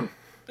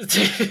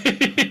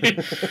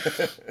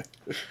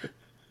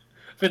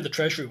 I think the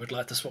Treasury would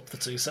like to swap the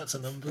two sets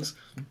of numbers.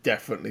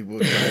 Definitely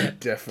would, mate.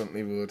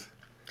 Definitely would.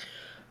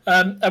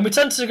 And we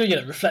tend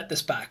to reflect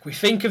this back. We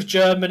think of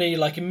Germany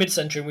like in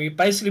mid-century, we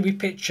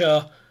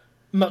picture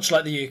much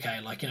like the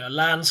UK, like a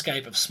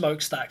landscape of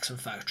smokestacks and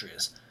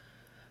factories.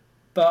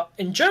 But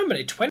in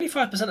Germany,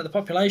 25% of the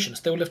population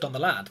still lived on the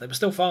land. They were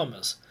still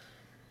farmers.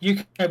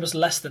 UK was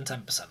less than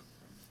 10%.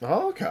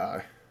 Oh,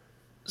 okay.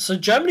 So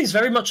Germany's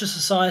very much a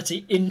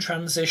society in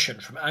transition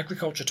from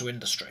agriculture to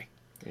industry.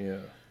 Yeah.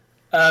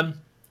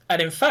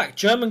 And in fact,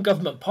 German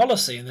government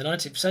policy in the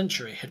 19th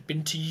century had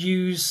been to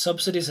use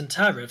subsidies and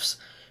tariffs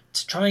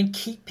to try and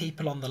keep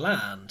people on the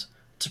land,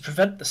 to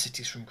prevent the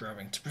cities from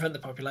growing, to prevent the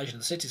population of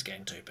the cities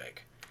getting too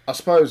big. I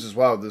suppose as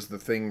well there's the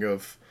thing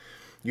of,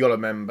 you'll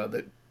remember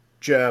that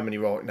Germany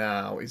right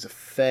now is a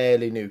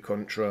fairly new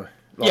country.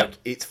 Like,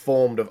 it's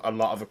formed of a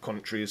lot of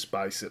countries,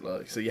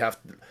 basically. So you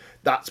have to,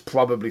 that's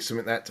probably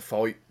something they had to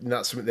fight, and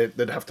that's something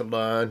they'd have to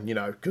learn,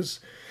 because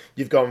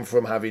you've gone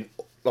from having...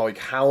 like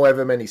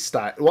however many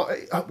states,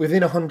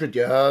 within 100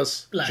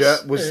 years,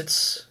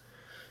 it's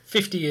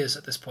 50 years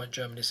at this point.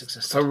 Germany's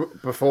existed. So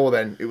before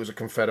then, it was a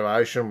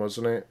confederation,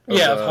 wasn't it?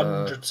 Of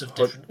hundreds of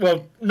different.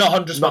 Well, not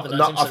hundreds by the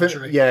 19th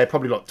century. Think,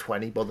 probably like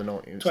 20 by the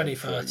 19th 20,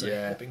 30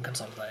 have been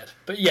consolidated.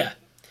 But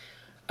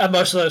and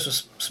most of those were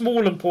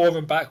small and poor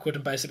and backward,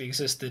 and basically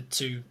existed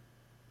to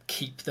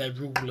keep their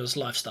rulers'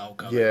 lifestyle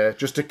going. Yeah,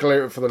 just to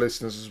clear it for the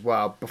listeners as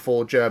well.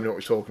 Before Germany, what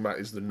we're talking about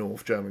is the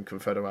North German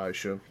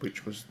Confederation,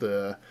 which was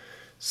the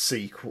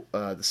sequel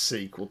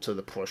to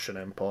the Prussian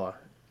Empire.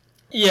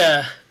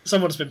 Yeah,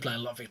 someone's been playing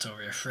a lot of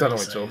Victoria 3. Don't know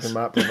what you're talking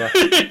about, brother.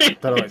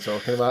 Don't know what you're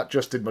talking about.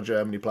 Just did my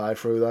Germany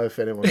playthrough, though, if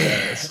anyone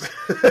cares.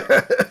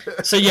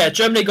 So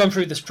Germany had gone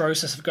through this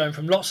process of going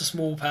from lots of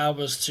small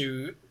powers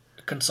to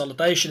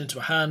consolidation into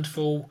a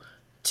handful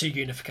to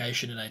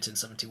unification in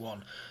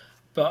 1871.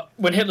 But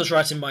when Hitler's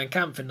writing Mein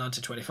Kampf in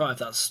 1925,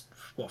 that's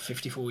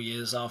 54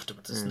 years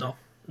afterwards. It's not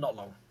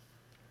long.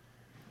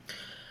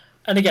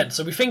 And again,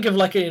 so we think of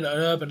like an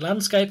urban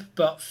landscape,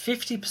 but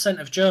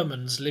 50% of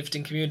Germans lived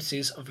in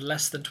communities of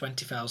less than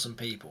 20,000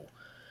 people,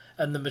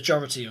 and the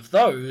majority of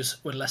those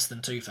were less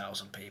than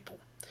 2,000 people.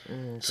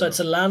 So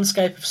it's a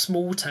landscape of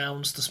small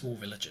towns to small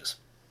villages.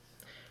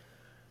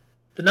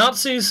 The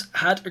Nazis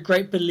had a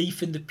great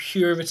belief in the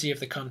purity of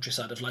the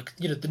countryside, of like,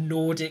 the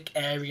Nordic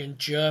Aryan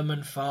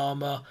German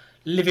farmer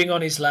living on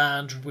his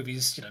land with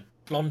his,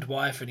 blonde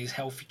wife and his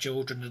healthy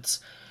children. It's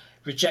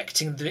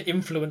rejecting the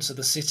influence of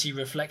the city,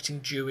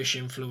 reflecting Jewish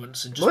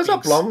influence. And just where's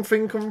that blonde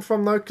thing come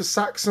from, though? Because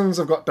Saxons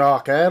have got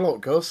dark hair,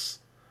 like Gus.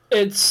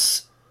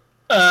 It's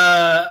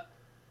a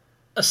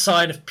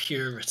sign of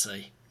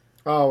purity.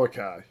 Oh,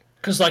 okay.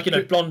 Because,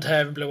 blonde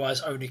hair and blue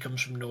eyes only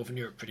comes from Northern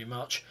Europe, pretty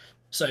much.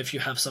 So if you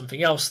have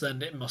something else,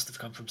 then it must have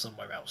come from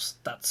somewhere else.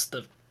 That's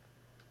the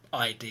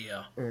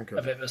idea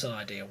of it as an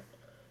ideal.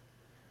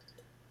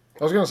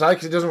 I was going to say,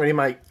 because it doesn't really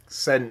make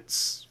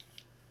sense,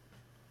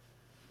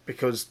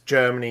 because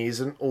Germany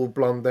isn't all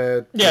blonde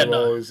hair. Yeah,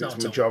 no, it's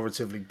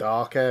majoritively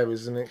dark hair,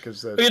 isn't it?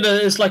 Because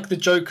it's like the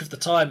joke of the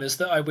time is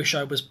that I wish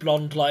I was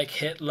blonde like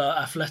Hitler,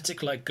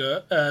 athletic like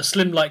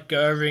slim like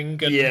Goering,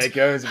 and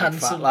Goering's a big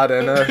fat lad,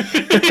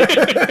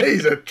 isn't he?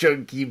 He's a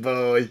chunky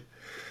boy.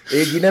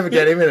 You'd never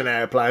get him in an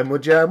airplane,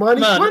 would you? Why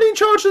are you in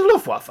charge of the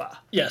Luftwaffe?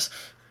 Yes.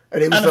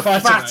 And he was the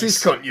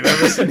fattest cunt you've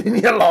ever seen in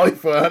your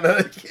life,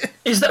 weren't he?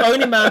 He's the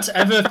only man to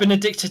ever have been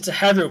addicted to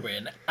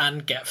heroin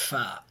and get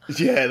fat.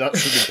 Yeah,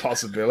 that's an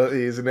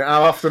impossibility, isn't it?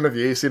 How often have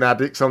you seen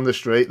addicts on the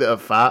street that are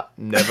fat?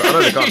 Never. I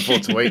know they can't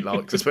afford to eat,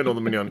 because they spend all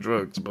the money on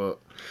drugs, but...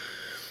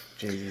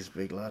 Jesus,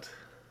 big lad.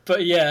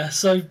 But yeah,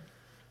 so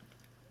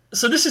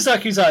this is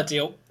like his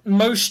ideal.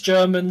 Most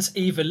Germans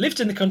either lived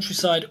in the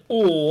countryside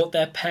or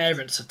their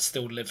parents had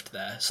still lived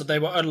there. So they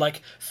were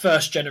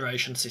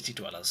first-generation city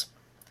dwellers.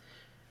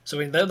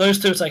 So those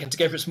two are taken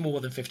together, it's more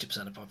than 50%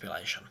 of the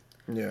population.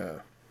 Yeah.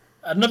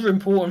 Another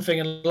important thing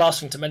and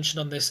last thing to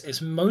mention on this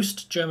is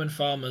most German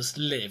farmers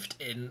lived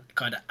in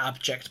kind of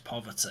abject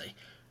poverty.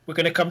 We're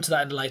going to come to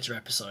that in a later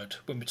episode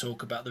when we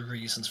talk about the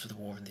reasons for the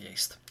war in the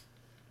East.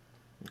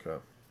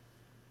 Okay.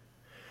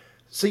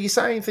 So you're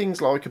saying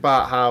things like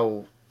about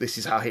how this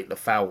is how Hitler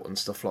felt and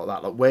stuff like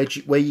that. Like, where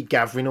are you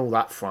gathering all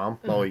that from?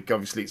 Like,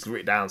 obviously it's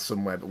written down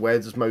somewhere, but where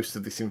does most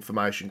of this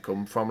information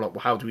come from? Like,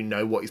 how do we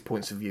know what his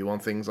points of view on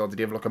things are? Did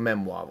he have like a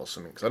memoir or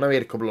something? Because I know he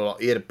had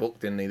he had a book,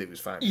 didn't he, that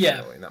was famous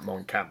in that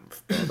Mein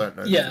Kampf, but I don't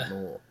know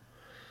anything more.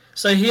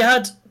 So he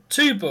had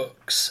two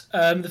books.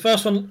 The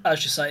first one,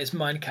 as you say, is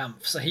Mein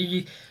Kampf. So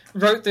he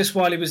wrote this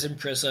while he was in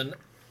prison.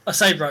 I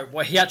say wrote,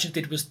 what he actually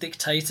did was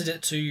dictated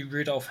it to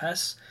Rudolf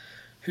Hess,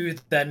 who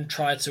then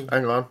tried to...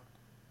 Hang on.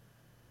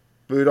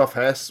 Rudolf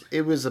Hess,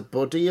 it was a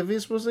buddy of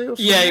his, was he? Or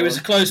yeah, he was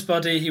a close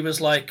buddy. He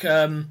was like,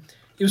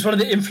 he was one of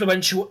the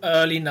influential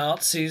early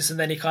Nazis, and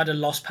then he kind of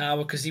lost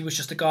power because he was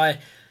just a guy.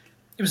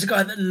 He was a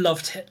guy that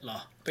loved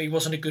Hitler, but he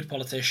wasn't a good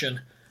politician.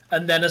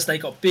 And then as they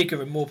got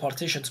bigger and more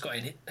politicians got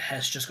in,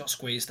 Hess just got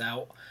squeezed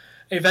out.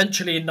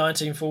 Eventually, in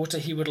 1940,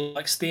 he would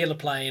like steal a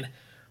plane,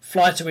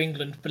 fly to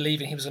England,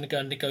 believing he was going to go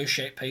and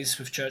negotiate peace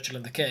with Churchill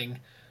and the King,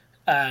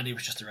 and he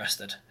was just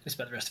arrested. He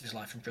spent the rest of his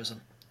life in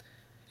prison.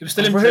 He was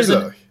still in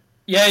prison.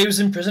 Yeah, he was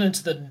in prison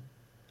into the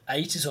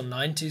 80s or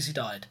 90s. He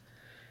died.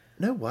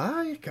 No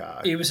way,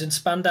 guy. He was in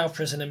Spandau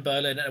prison in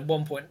Berlin, and at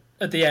one point,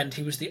 at the end,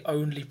 he was the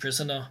only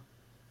prisoner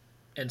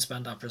in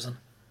Spandau prison.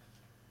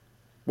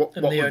 What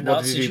did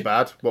he do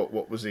bad?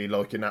 What was he,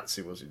 like a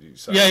Nazi, was he?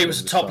 Yeah, he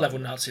was a top-level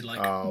Nazi,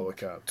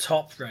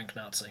 top-rank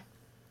Nazi.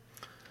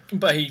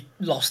 But he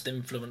lost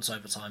influence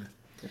over time.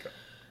 Okay.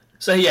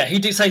 So yeah, he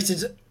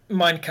dictated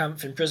Mein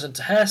Kampf in prison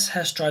to Hess.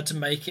 Hess tried to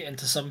make it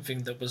into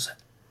something that was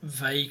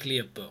vaguely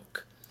a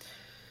book.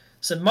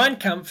 So Mein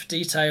Kampf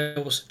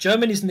details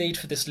Germany's need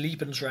for this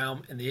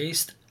Lebensraum in the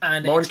East,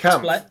 and Mein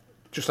Kampf,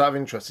 just out of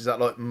interest, is that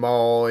like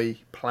my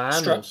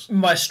plan?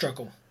 My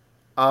struggle.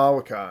 Oh,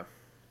 okay.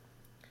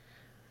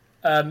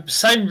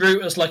 Same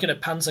route as like in a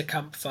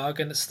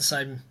Panzerkampfwagen. It's the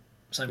same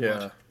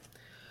word.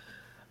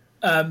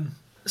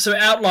 So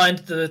it outlined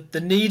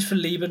the need for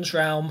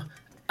Lebensraum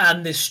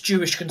and this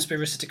Jewish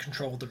conspiracy to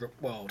control the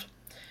world.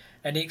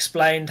 And he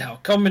explained how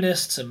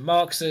communists and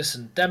Marxists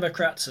and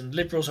Democrats and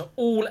liberals are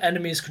all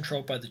enemies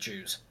controlled by the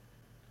Jews.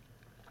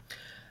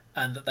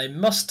 And that they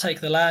must take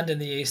the land in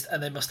the East,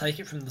 and they must take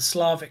it from the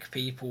Slavic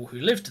people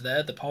who lived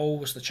there, the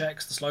Poles, the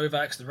Czechs, the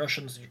Slovaks, the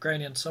Russians, the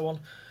Ukrainians, so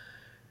on.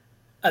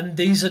 And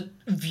these are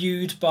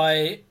viewed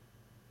by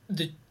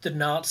the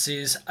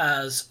Nazis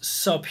as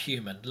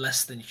subhuman,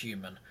 less than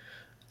human.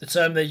 The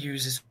term they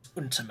use is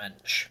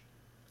Untermensch.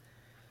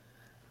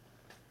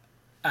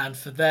 And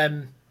for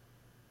them,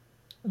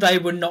 they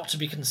were not to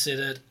be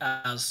considered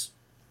as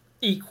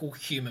equal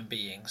human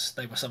beings.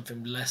 They were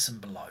something less and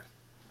below.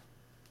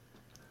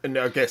 And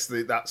I guess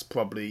that's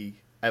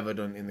probably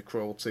evident in the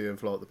cruelty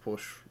of like the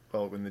push,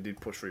 like when they did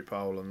push through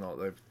Poland.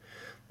 Like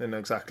they're not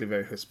exactly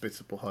very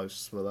hospitable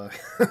hosts, were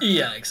they?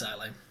 Yeah,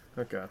 exactly.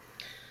 Okay.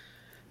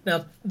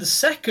 Now the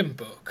second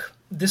book,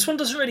 this one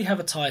doesn't really have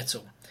a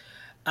title,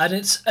 and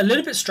it's a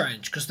little bit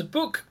strange because the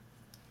book,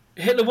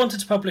 Hitler wanted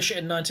to publish it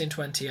in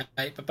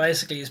 1928, but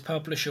basically his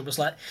publisher was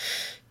like,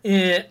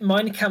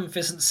 Mein Kampf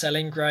isn't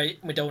selling great,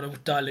 we don't want to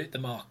dilute the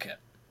market.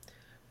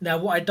 Now,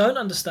 what I don't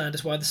understand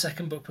is why the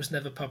second book was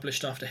never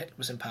published after Hitler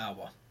was in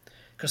power.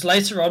 Because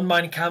later on,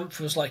 Mein Kampf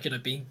was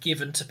being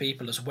given to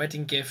people as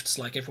wedding gifts,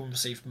 like everyone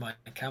received Mein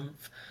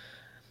Kampf.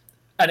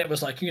 And it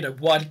was like,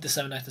 why did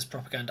disseminate this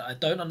propaganda? I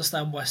don't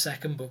understand why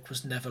second book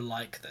was never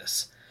like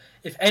this.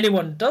 If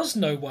anyone does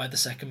know why the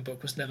second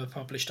book was never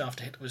published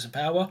after Hitler was in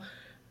power,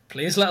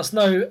 please let us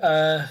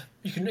know.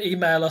 You can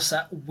email us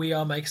at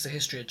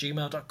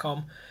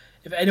wearemakersofhistory@gmail.com.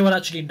 If anyone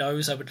actually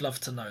knows, I would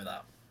love to know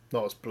that.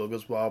 Nice plug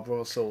as well,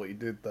 bro. I saw what you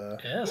did there.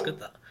 Yeah, that's good,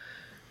 that.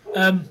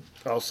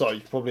 Oh, sorry,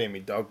 you can probably hear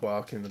me dog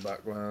barking in the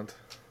background.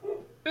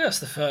 Yeah, that's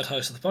the third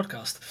host of the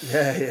podcast.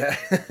 Yeah.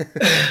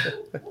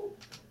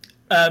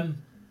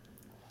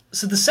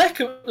 So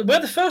where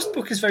the first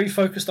book is very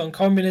focused on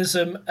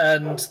communism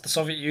and the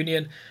Soviet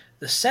Union,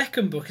 the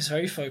second book is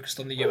very focused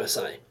on the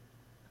USA.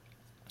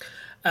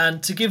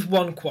 And to give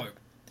one quote,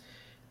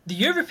 "The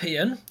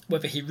European,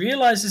 whether he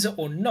realises it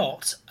or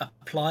not,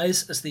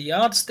 applies as the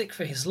yardstick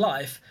for his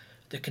life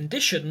the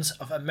conditions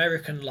of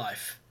American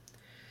life."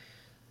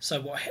 So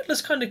what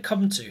Hitler's kind of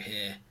come to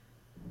here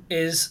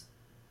is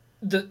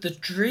that the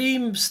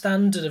dream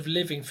standard of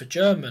living for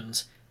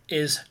Germans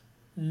is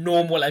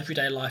normal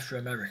everyday life for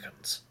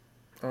Americans.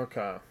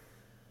 Okay.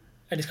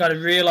 And he's kind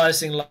of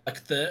realising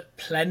like the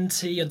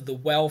plenty and the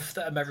wealth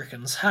that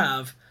Americans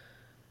have,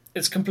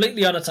 it's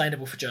completely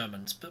unattainable for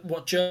Germans. But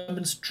what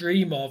Germans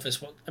dream of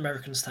is what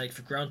Americans take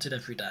for granted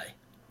every day.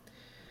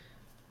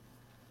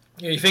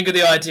 You think of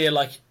the idea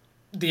like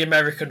the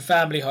American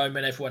family home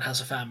and everyone has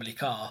a family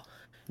car.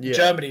 Yeah. In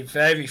Germany,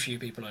 very few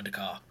people own a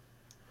car.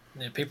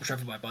 People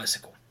travel by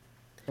bicycle.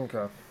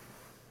 Okay.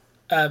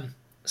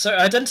 So it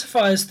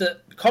identifies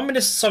that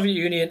communist Soviet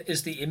Union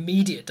is the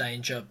immediate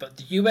danger, but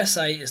the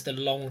USA is the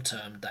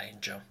long-term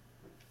danger.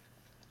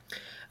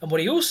 And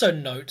what he also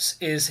notes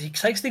is he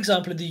takes the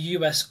example of the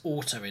US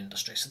auto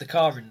industry, so the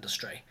car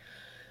industry.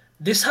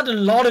 This had a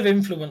lot of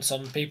influence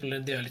on people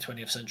in the early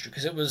 20th century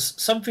because it was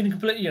something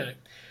completely,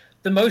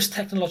 the most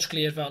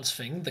technologically advanced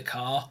thing, the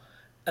car,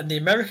 and the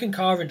American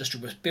car industry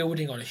was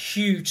building on a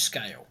huge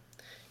scale.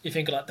 You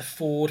think of like the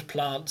Ford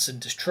plants in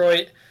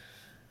Detroit,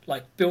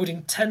 like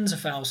building tens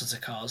of thousands of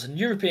cars, and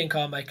European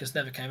car makers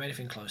never came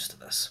anything close to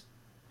this.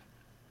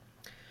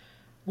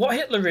 What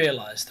Hitler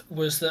realised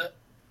was that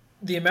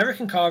the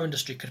American car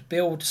industry could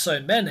build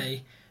so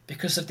many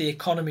because of the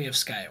economy of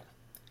scale.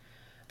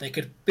 They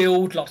could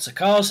build lots of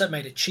cars that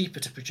made it cheaper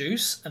to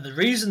produce, and the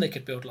reason they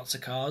could build lots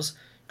of cars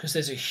because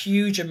there's a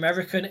huge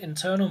American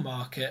internal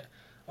market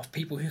of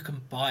people who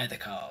can buy the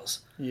cars.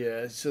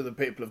 Yeah, so the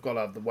people have got to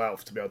have the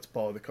wealth to be able to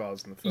buy the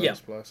cars in the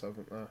first place,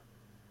 haven't they?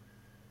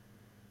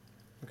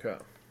 Okay.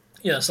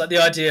 Yeah, it's like the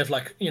idea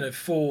of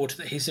Ford,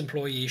 that his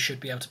employees should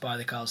be able to buy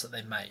the cars that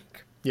they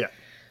make. Yeah.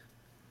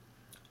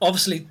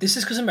 Obviously, this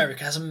is because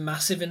America has a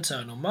massive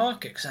internal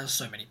market because it has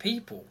so many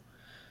people.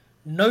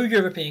 No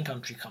European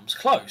country comes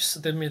close.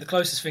 The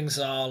closest things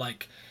are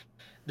like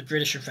the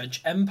British and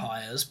French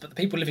empires, but the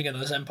people living in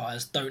those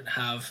empires don't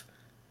have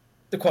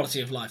the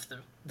quality of life that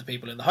the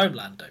people in the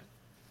homeland do.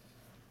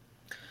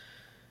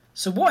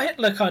 So what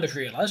Hitler kind of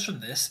realised from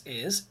this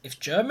is if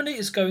Germany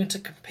is going to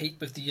compete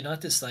with the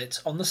United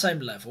States on the same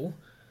level,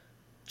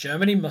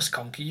 Germany must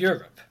conquer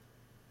Europe.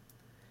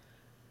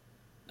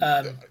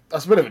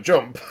 That's a bit of a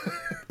jump.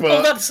 But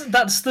well, that's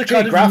the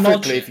kind of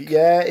logic.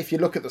 if you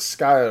look at the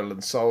scale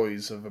and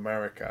size of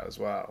America as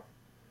well.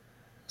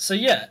 So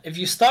yeah, if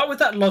you start with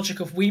that logic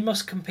of we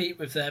must compete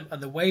with them,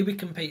 and the way we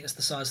compete is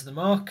the size of the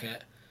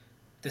market,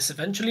 this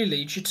eventually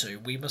leads you to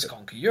we must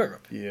conquer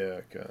Europe.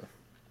 Yeah, okay.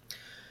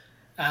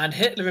 And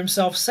Hitler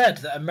himself said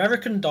that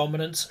American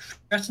dominance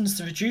threatens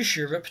to reduce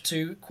Europe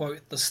to,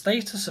 quote, the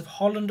status of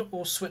Holland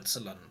or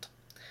Switzerland.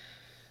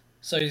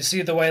 So you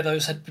see the way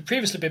those had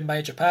previously been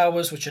major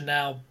powers, which are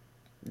now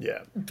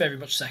very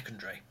much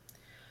secondary.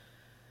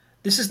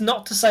 This is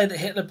not to say that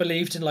Hitler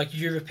believed in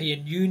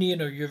European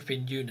Union or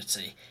European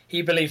unity.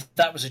 He believed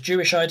that was a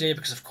Jewish idea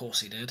because of course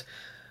he did.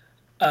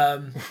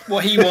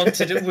 What he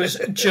wanted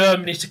was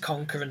Germany to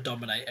conquer and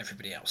dominate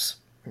everybody else.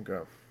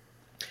 Okay.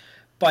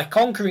 By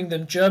conquering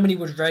them, Germany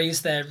would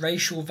raise their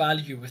racial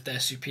value with their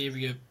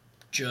superior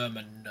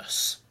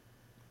Germanness.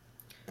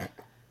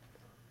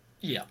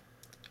 Yeah.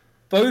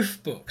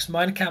 Both books,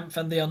 Mein Kampf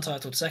and the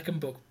untitled second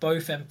book,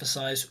 both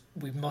emphasise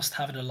we must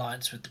have an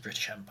alliance with the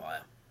British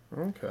Empire.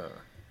 Okay.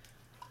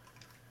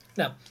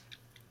 Now,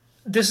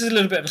 this is a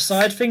little bit of a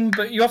side thing,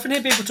 but you often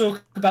hear people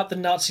talk about the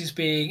Nazis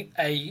being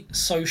a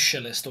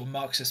socialist or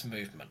Marxist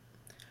movement.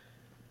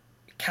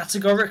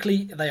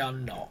 Categorically, they are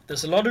not.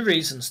 There's a lot of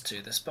reasons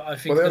to this, but I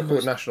think... Well, they're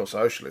called National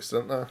Socialists,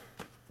 aren't they?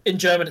 In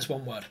German, it's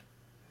one word.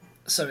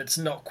 So it's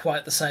not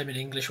quite the same in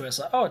English, where it's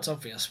like, oh, it's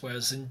obvious.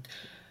 Whereas in...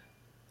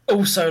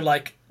 Also,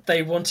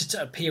 they wanted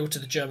to appeal to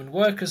the German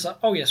workers, like,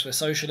 oh, yes, we're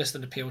socialist,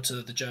 and appeal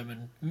to the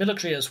German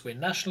military as we're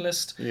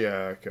nationalist.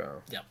 Yeah, okay.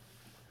 Yeah.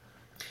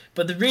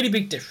 But the really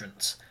big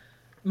difference...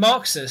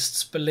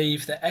 Marxists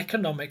believe that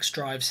economics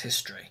drives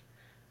history.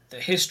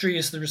 That history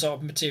is the result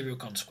of material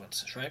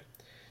consequences, right?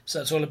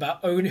 So it's all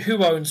about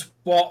who owns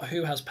what,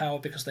 who has power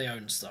because they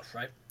own stuff,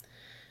 right?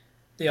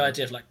 The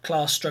idea of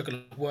class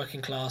struggle,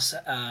 working class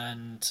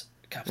and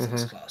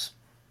capitalist class.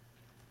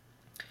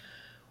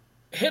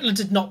 Hitler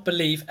did not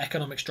believe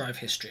economics drive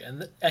history,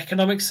 and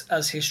economics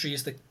as history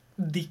is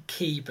the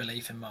key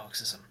belief in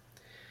Marxism.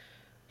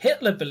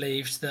 Hitler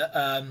believed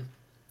that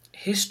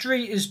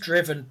history is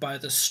driven by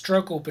the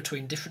struggle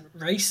between different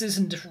races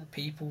and different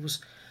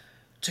peoples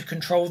to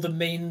control the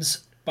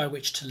means by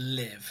which to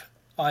live,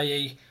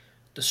 i.e.,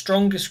 the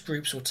strongest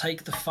groups will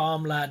take the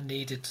farmland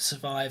needed to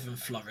survive and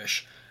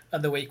flourish,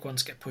 and the weak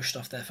ones get pushed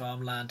off their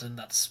farmland,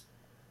 and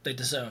they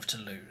deserve to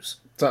lose.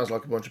 Sounds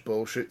like a bunch of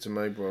bullshit to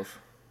me, bruv.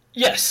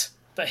 Yes,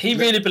 but he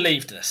really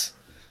believed this.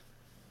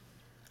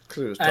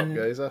 Because he was top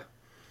gazer.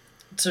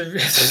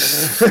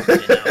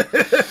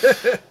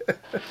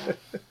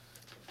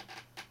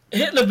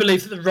 Hitler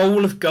believed that the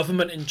role of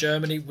government in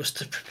Germany was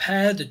to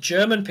prepare the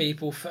German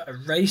people for a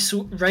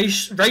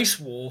race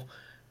war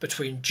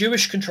between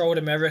Jewish-controlled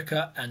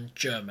America and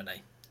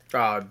Germany.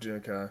 Ah,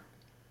 okay.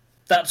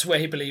 That's where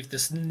he believed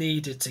this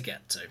needed to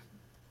get to.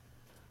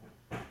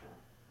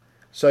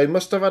 So he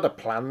must have had a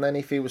plan then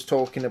if he was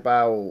talking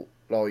about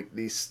like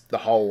the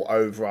whole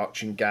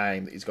overarching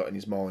game that he's got in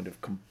his mind of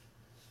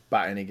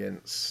combating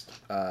against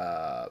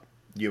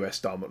US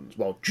dominance,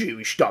 well,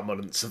 Jewish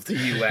dominance of the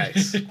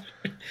US,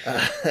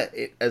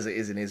 as it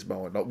is in his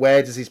mind. Like,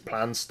 where does his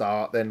plan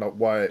start then? Like,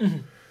 why?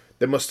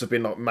 There must have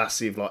been like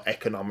massive like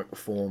economic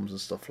reforms and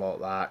stuff like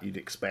that. You'd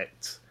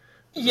expect.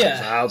 Yeah.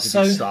 So how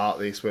did he start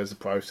this? Where's the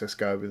process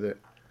go with it?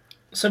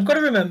 So I've got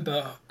to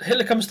remember,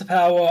 Hitler comes to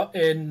power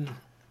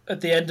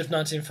at the end of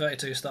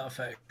 1932, start of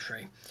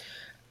 1933.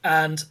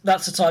 And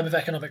that's a time of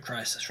economic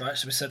crisis, right?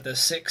 So we said there's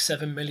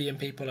 6-7 million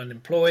people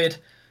unemployed.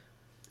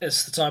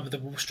 It's the time of the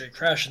Wall Street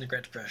crash and the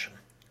Great Depression.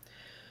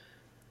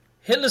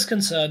 Hitler's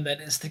concern then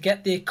is to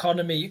get the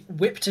economy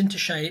whipped into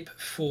shape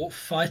for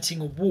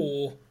fighting a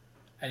war,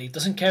 and he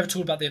doesn't care at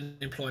all about the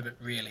unemployment,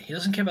 really. He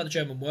doesn't care about the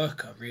German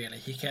worker, really.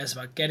 He cares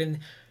about getting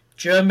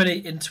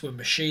Germany into a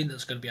machine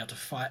that's going to be able to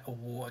fight a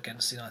war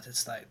against the United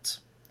States.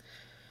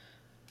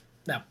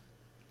 Now,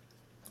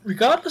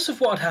 regardless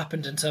of what had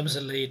happened in terms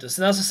of leaders,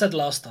 and as I said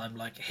last time,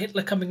 like,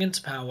 Hitler coming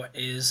into power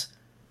is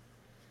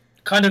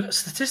kind of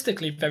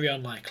statistically very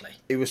unlikely.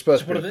 He was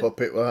supposed to be a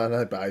puppet, weren't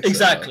he, basically?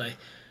 Exactly.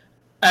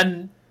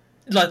 And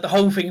like the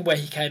whole thing where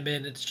he came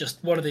in, it's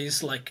just one of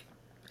these, like,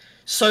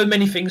 so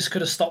many things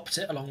could have stopped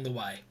it along the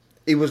way.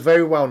 He was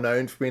very well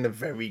known for being a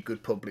very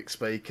good public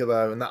speaker,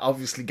 though, and that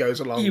obviously goes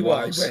a long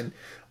way.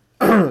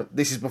 When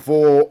this is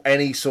before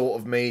any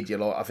sort of media,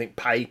 like I think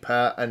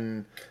paper,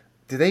 and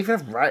did they even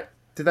have like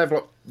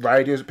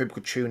radios that people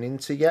could tune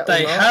into yet?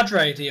 They had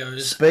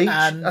radios. Speech,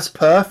 and that's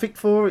perfect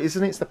for it,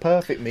 isn't it? It's the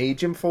perfect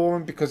medium for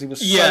him because he was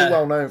so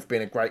well known for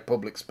being a great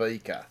public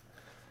speaker.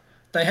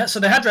 They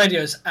had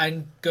radios,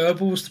 and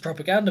Goebbels, the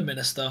propaganda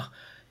minister,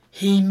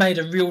 he made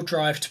a real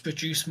drive to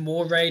produce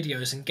more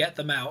radios and get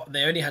them out. And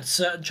they only had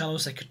certain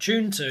channels they could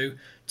tune to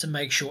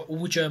make sure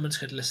all Germans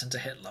could listen to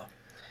Hitler.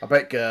 I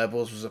bet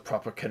Goebbels was a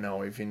proper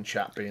conniving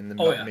chap being the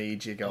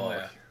media guy.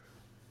 Oh,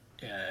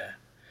 yeah.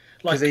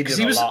 Because he did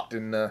a lot,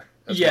 didn't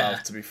he? Well,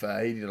 to be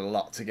fair. He did a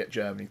lot to get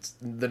Germany,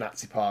 the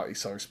Nazi party,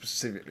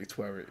 specifically to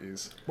where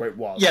it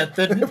was. Yeah,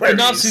 the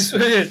Nazis...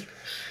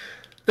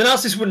 The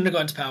Nazis wouldn't have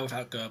gone to power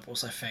without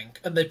Goebbels, I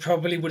think. And they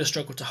probably would have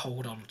struggled to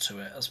hold on to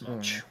it as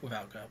much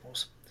without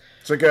Goebbels.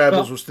 So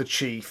Goebbels was the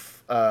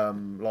chief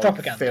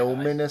propaganda film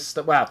guy.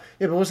 Minister. Wow.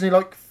 Yeah, but wasn't he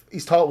like...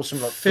 His title was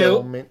something like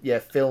film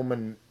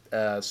and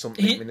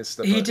something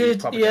minister. He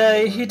did,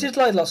 he did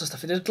like lots of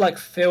stuff. He did like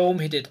film,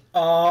 he did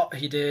art,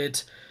 he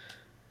did...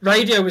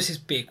 Radio was his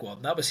big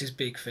one. That was his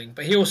big thing.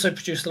 But he also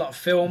produced a lot of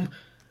film.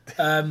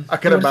 I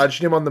can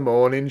imagine him on the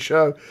morning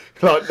show.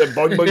 Like the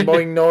boing, boing,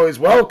 boing noise.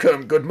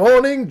 Welcome, good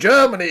morning,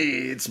 Germany.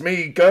 It's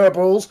me,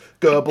 Goebbels.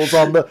 Goebbels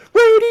on the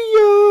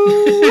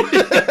radio.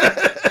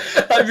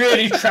 Like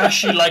really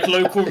trashy, like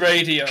local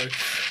radio.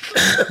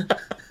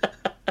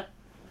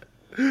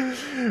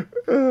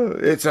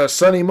 It's a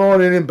sunny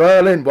morning in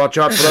Berlin. Watch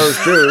out for those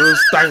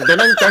Jews. Dang, dang,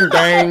 dang, dang,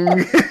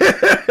 dang.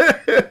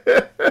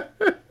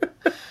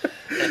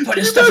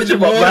 Putting stuff in the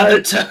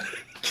water.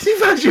 Can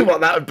you imagine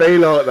what that would be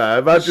like there?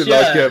 Imagine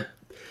like a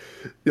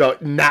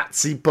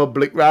Nazi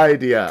public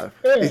radio.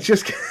 Yeah. It's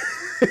just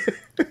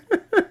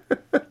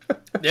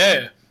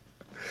yeah.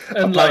 And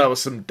I bet that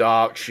was some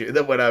dark shit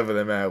that went over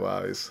them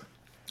airways.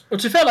 Well,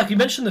 to be fair, like you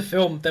mentioned the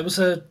film, there was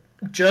a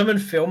German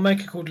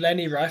filmmaker called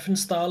Leni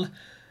Riefenstahl,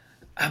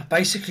 and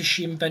basically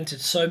she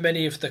invented so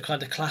many of the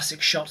kind of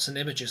classic shots and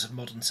images of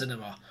modern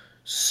cinema.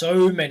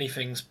 So many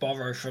things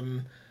borrow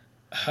from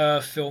her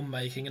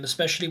filmmaking, and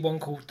especially one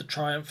called The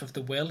Triumph of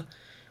the Will,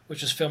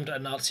 which was filmed at a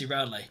Nazi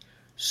rally.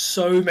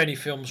 So many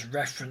films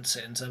reference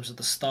it in terms of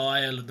the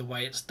style and the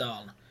way it's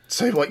done.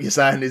 So what you're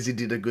saying is he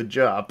did a good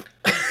job?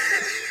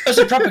 As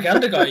a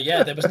propaganda guy,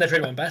 yeah, there was never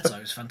anyone better.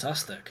 It was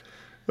fantastic.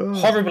 Oh.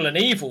 Horrible and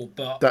evil,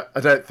 but... I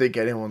don't think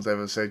anyone's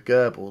ever said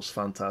Goebbels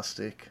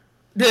fantastic.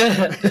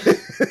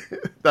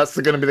 That's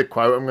going to be the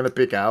quote I'm going to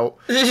pick out.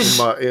 To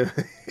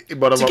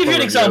give you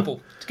an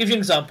example,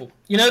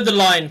 you know The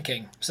Lion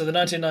King, so the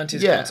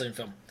 1990s cartoon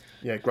film.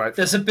 Yeah, great.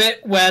 There's a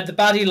bit where the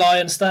baddie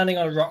lion's standing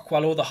on a rock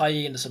while all the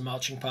hyenas are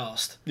marching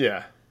past.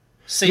 Yeah.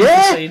 Scene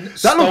for scene,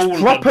 that looks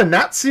proper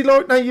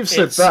Nazi-like now you've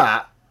said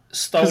that.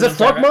 Because they're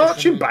frog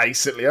marching,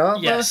 basically,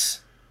 aren't they?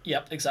 Yes.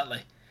 Yep,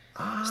 exactly.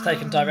 It's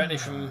taken directly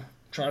from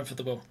Triumph of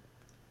the Will.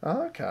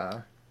 Okay.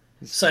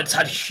 So it's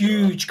had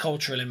huge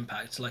cultural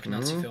impact, like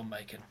Nazi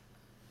filmmaking.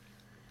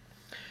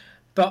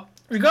 But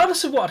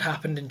regardless of what had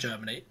happened in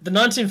Germany, the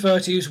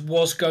 1930s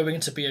was going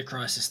to be a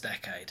crisis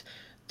decade.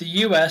 The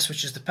US,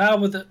 which is the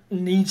power that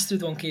needs to be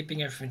the one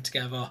keeping everything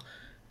together,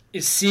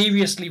 is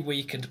seriously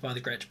weakened by the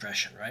Great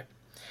Depression, right?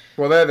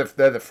 Well,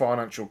 they're the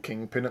financial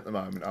kingpin at the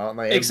moment, aren't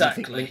they?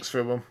 Exactly. Everything links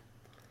through them.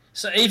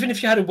 So even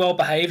if you had a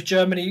well-behaved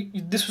Germany,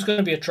 this was going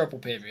to be a trouble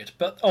period.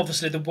 But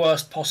obviously the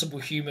worst possible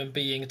human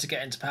being to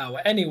get into power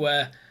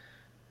anywhere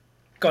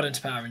got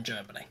into power in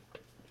Germany.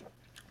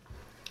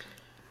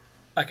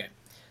 Okay,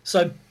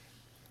 so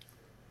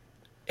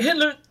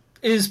Hitler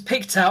is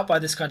picked out by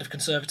this kind of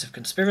conservative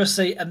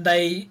conspiracy, and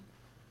they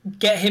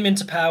get him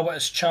into power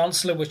as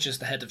Chancellor, which is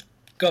the head of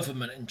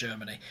government in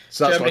Germany.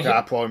 So that's Germany, like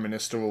our Prime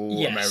Minister or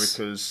yes.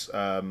 America's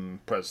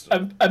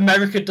President.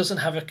 America doesn't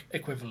have an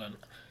equivalent.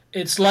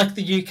 It's like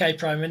the UK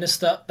Prime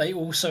Minister, they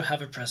also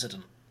have a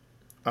President.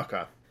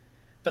 Okay.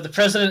 But the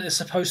President is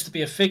supposed to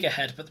be a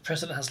figurehead, but the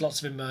President has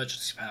lots of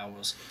emergency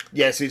powers.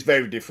 Yes, it's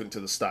very different to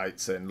the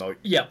States and like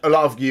Yeah. a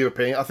lot of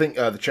European. I think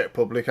the Czech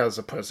Republic has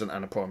a President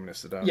and a Prime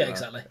Minister, don't they? Yeah,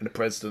 exactly. And the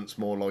President's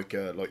more like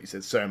you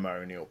said,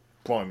 ceremonial.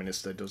 Prime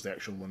Minister does the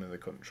actual running of the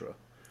country.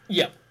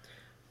 Yeah.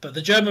 But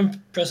the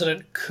German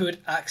President could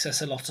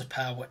access a lot of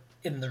power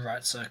in the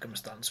right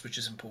circumstance, which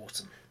is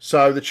important.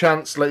 So the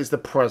Chancellor is the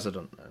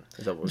President, then?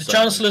 Is that what The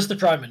Chancellor is the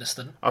Prime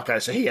Minister. Okay,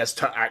 so he has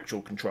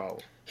actual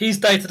control. He's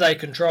day-to-day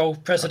control.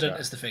 President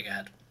is the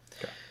figurehead.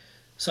 Okay.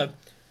 So,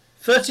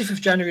 30th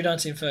of January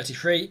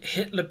 1933,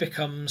 Hitler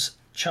becomes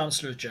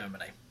Chancellor of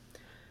Germany.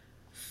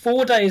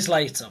 4 days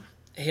later,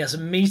 he has a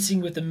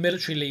meeting with the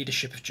military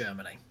leadership of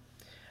Germany.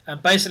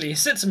 And basically, he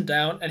sits them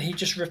down and he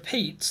just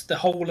repeats the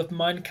whole of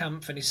Mein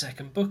Kampf and his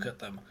second book at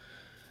them.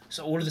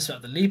 So all of this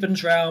about the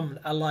Lebensraum and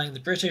allying the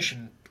British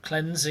and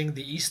cleansing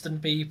the Eastern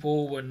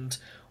people and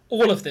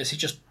all of this, he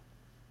just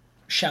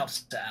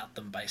shouts it at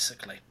them,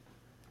 basically.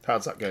 How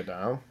does that go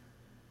down?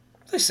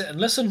 They sit and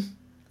listen.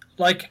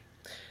 Like,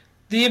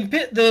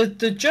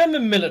 the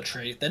German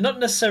military, they're not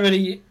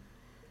necessarily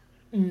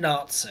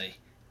Nazi,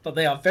 but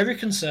they are very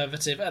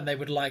conservative and they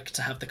would like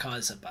to have the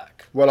Kaiser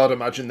back. Well, I'd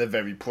imagine they're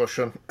very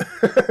Prussian.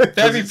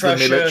 Very Prussian.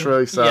 The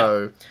military,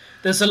 so... Yeah.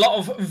 There's a lot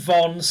of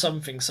von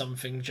something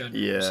generals.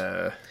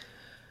 Yeah.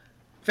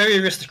 Very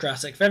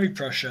aristocratic, very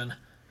Prussian.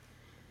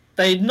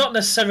 They're not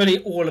necessarily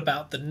all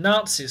about the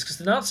Nazis, because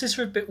the Nazis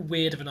are a bit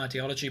weird of an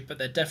ideology, but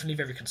they're definitely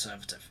very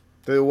conservative.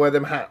 They all wear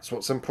them hats.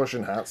 What's them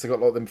Prussian hats? They got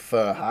like them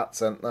fur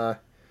hats, ain't they?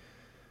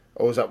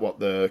 Or is that what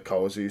the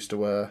Kaiser used to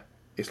wear?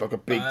 It's like a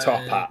big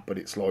top hat, but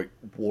it's like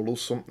wool or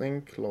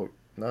something. Like,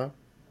 no?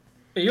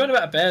 Are you on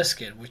about a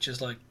bearskin, which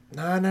is like...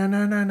 No.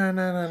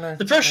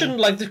 The Prussian,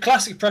 like the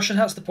classic Prussian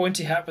hat's the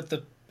pointy hat with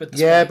the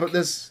yeah, spike. but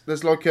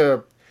there's like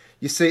a...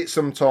 You see it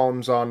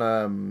sometimes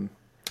on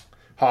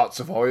Hearts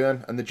of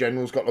Iron, and the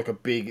general's got like a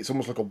big... It's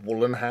almost like a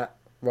woolen hat,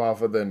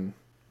 rather than...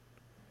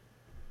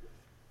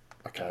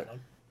 Okay.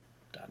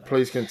 Don't know.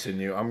 Please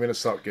continue. I'm going to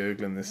start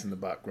Googling this in the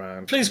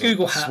background. Please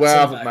Google hats. I swear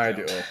I in the haven't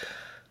made background.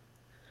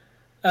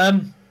 it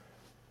up.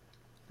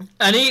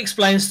 And he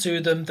explains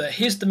to them that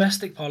his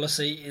domestic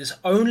policy is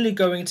only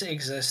going to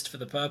exist for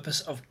the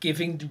purpose of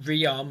giving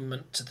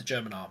rearmament to the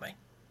German army.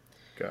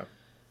 Okay.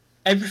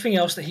 Everything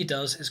else that he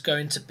does is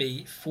going to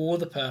be for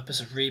the purpose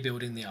of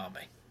rebuilding the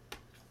army.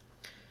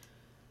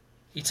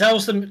 He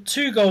tells them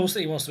 2 goals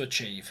that he wants to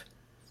achieve.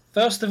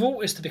 First of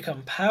all is to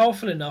become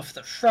powerful enough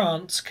that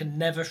France can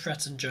never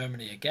threaten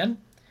Germany again.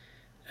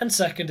 And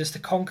second is to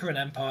conquer an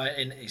empire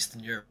in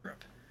Eastern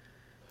Europe.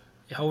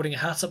 You're holding a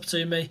hat up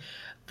to me.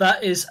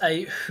 That is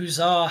a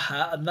Hussar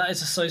hat, and that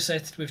is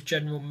associated with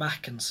General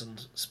Mackensen,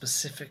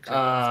 specifically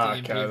of the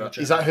Imperial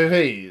Germany. Is that who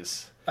he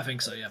is? I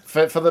think so, yeah.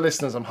 For the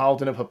listeners, I'm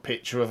holding up a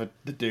picture of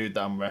the dude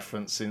that I'm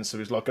referencing. So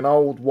he's like an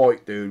old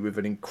white dude with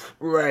an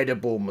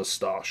incredible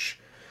moustache.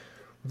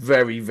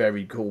 Very,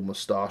 very cool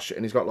moustache.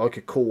 And he's got like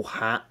a cool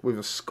hat with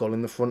a skull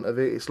in the front of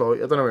it. It's like,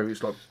 I don't know, maybe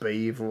it's like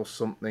beaver or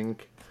something.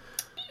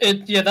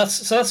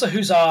 That's a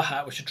Hussar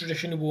hat, which is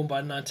traditionally worn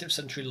by 19th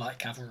century light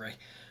cavalry.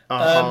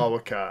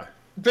 Okay.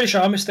 British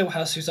Army still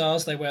has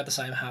Hussars. They wear the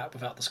same hat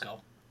without the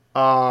skull.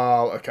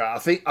 Oh, okay.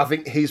 I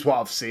think he's what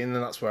I've seen, and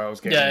that's where I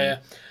was getting. Yeah.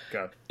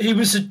 Good. He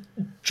was a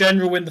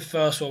general in the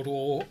First World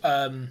War.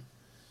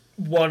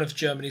 One of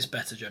Germany's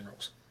better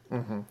generals.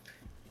 Mm-hmm.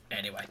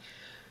 Anyway,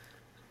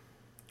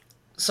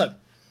 so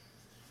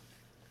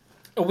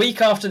a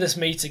week after this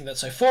meeting,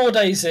 4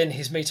 days in,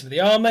 he's meeting with the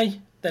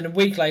army. Then a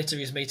week later,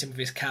 he's meeting with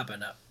his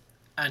cabinet,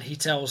 and he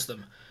tells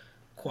them,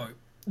 quote,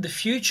 "The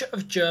future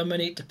of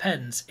Germany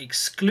depends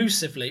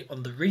exclusively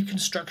on the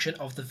reconstruction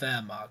of the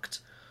Wehrmacht.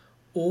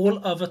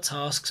 All other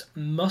tasks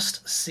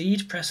must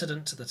cede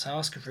precedent to the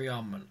task of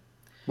rearmament."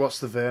 What's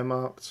the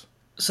Wehrmacht?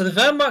 So the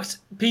Wehrmacht,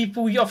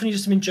 people often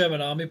use them in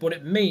German army, but what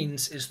it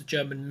means is the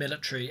German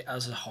military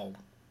as a whole.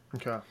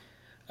 Okay.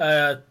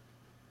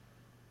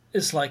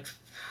 It's like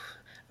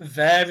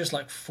Wehr is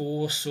like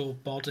force or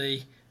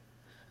body,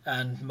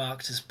 and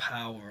Markt is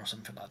power or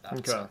something like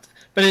that. Okay.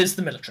 But it's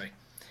the military.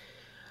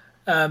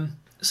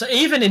 So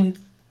even in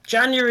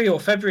January or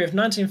February of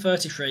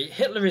 1933,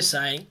 Hitler is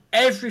saying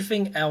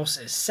everything else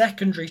is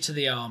secondary to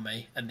the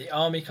army, and the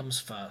army comes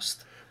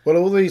first. Well,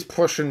 all these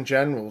Prussian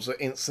generals are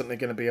instantly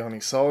going to be on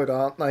his side,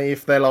 aren't they?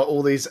 If they're like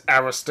all these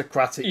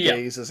aristocratic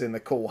geezers in the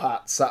cool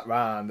hats sat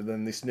round, and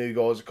then this new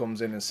guy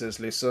comes in and says,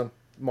 listen,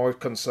 my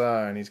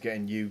concern is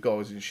getting you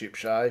guys in ship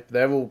shape.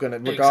 They're all going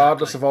to,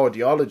 regardless of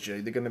ideology,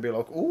 they're going to be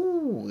like,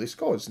 ooh, this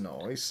guy's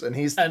nice. And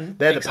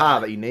they're the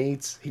power that he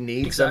needs. He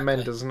needs them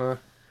men, doesn't he?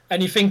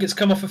 And you think it's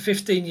come off of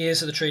 15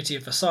 years of the Treaty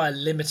of Versailles,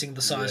 limiting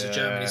the size of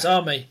Germany's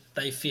army.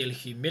 They feel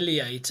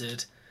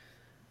humiliated.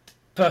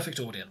 Perfect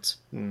audience.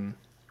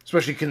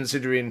 Especially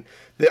considering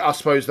that I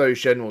suppose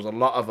those generals, a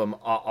lot of them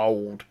are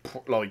old,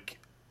 like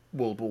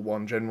World War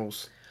One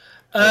generals.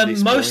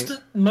 Most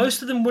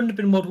of them wouldn't have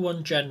been World War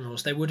One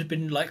generals. They would have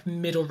been like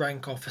middle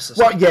rank officers.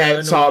 Well, like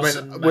yeah. So I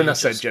mean, when I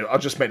said general, I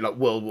just meant like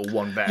World War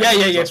One veterans.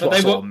 Yeah. That's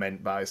what I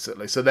meant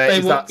basically. So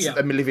that's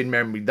a living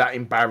memory. That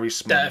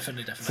embarrassment,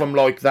 definitely, from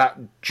like that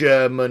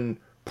German,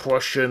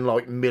 Prussian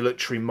like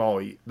military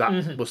might.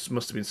 That must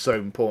have been so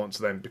important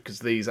to them, because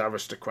these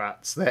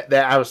aristocrats,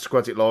 their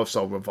aristocratic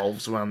lifestyle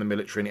revolves around the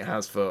military, and it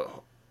has for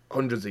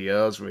hundreds of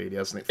years, really,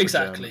 hasn't it?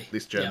 For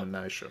this German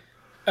nation.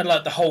 And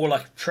like the whole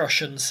like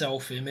Prussian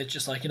self-image,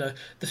 just like, you know,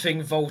 the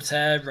thing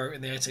Voltaire wrote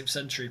in the 18th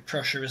century,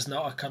 Prussia is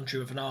not a country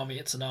with an army,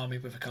 it's an army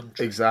with a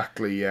country.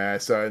 Exactly, yeah.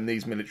 So, and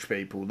these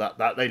military people, that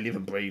they live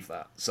and breathe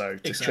that. So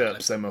to chirp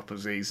them up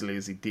as easily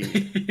as he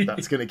did,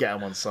 that's going to get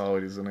them on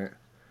side, isn't it?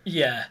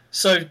 Yeah.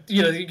 So,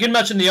 you know, you can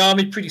imagine the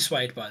army pretty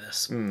swayed by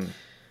this.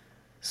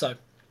 So,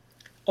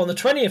 on the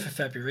 20th of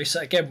February, so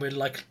again, we're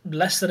like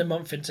less than a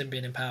month into him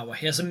being in power,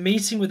 he has a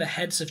meeting with the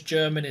heads of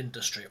German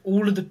industry.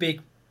 All of the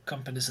big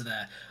companies are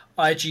there.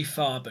 IG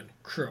Farben,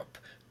 Krupp,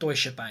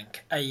 Deutsche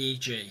Bank,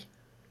 AEG.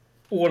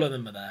 All of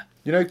them are there.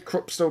 You know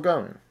Krupp's still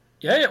going?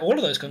 Yeah, all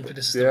of those companies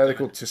are still going. Yeah, they're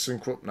called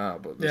ThyssenKrupp now,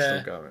 but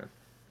they're still going.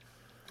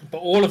 But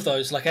all of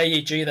those, like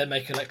AEG, they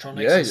make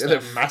electronics and stuff.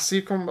 they're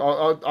massive.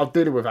 I'll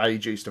deal with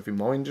AEG stuff in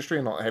my industry,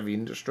 not heavy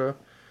industry.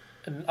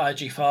 And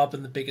IG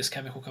Farben, the biggest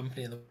chemical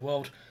company in the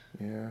world.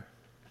 Yeah.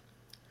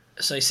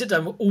 So you sit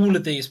down with all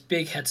of these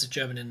big heads of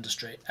German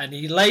industry, and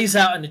he lays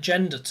out an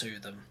agenda to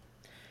them.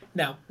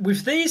 Now,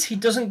 with these, he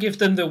doesn't give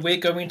them the we're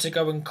going to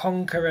go and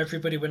conquer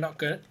everybody.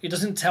 He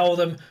doesn't tell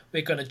them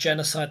we're going to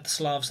genocide the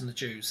Slavs and the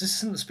Jews. This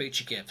isn't the speech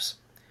he gives.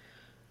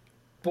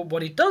 But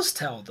what he does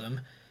tell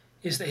them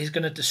is that he's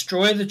going to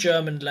destroy the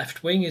German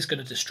left wing, he's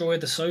going to destroy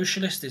the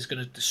socialists, he's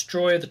going to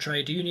destroy the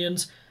trade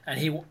unions, and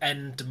he will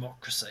end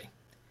democracy.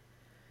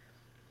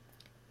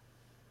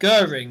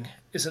 Goering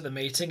is at the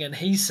meeting, and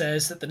he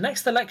says that the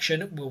next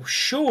election will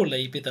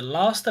surely be the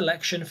last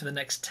election for the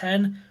next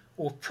 10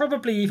 or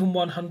probably even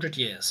 100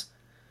 years.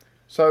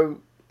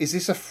 So, is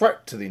this a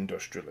threat to the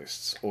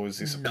industrialists, or is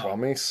this a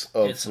promise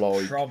of it's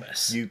like a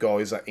promise. You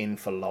guys are in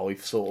for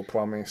life sort of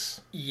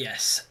promise?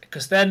 Yes,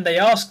 because then they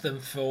ask them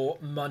for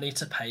money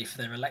to pay for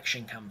their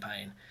election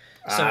campaign.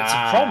 So it's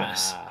a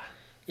promise.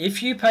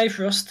 If you pay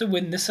for us to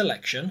win this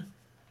election,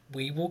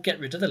 we will get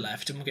rid of the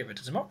left and we'll get rid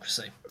of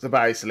democracy. So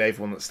basically,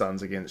 everyone that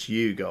stands against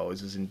you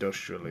guys as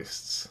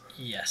industrialists.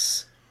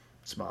 Yes.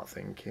 Smart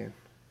thinking.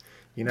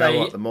 You know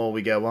what? The more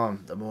we go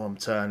on, the more I'm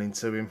turning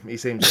to him. He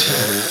seems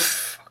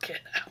fucking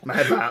hell.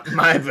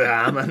 My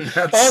bad, man.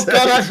 Oh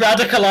God, I've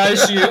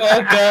radicalised you.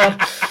 Oh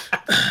God.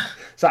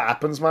 So that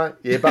happens, mate.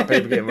 You hear about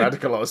people getting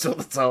radicalised all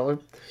the time.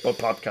 Or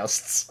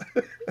podcasts.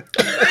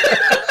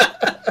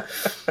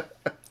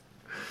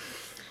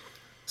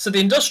 So the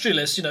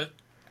industrialist, you know,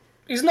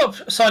 he's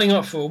not signing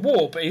up for a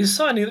war, but he's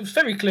signing. It's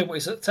very clear what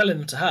he's telling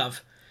them to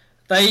have.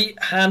 They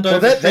hand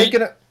over. Well,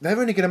 they're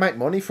only gonna make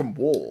money from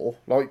war.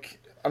 Like,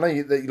 I know,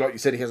 like you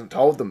said, he hasn't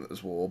told them that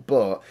there's war,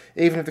 but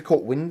even if they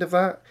caught wind of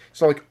that,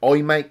 it's like,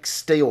 I make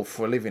steel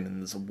for a living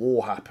and there's a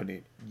war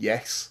happening.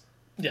 Yes.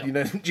 Yeah. You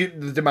know,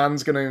 the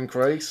demand's going to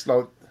increase.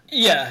 Like,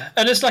 yeah,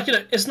 and it's like, you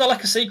know, it's not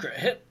like a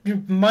secret.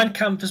 Mein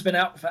Kampf has been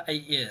out for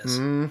 8 years.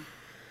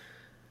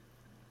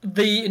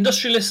 The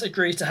industrialists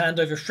agreed to hand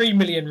over 3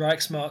 million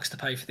Reichsmarks to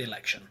pay for the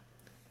election.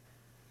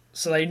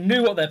 So they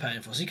knew what they're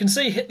paying for. So you can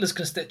see Hitler's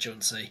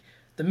constituency,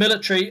 the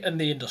military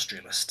and the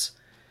industrialists.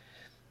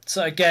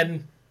 So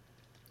again,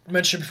 I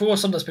mentioned before,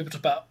 sometimes people talk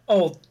about,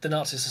 oh, the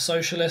Nazis are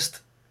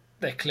socialist.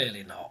 They're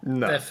clearly not.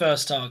 No. Their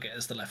first target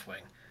is the left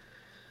wing.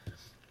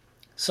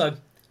 So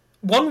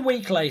 1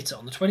 week later,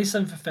 on the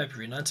 27th of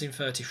February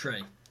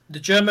 1933, the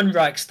German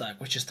Reichstag,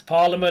 which is the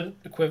parliament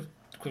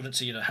equivalent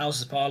to, you know,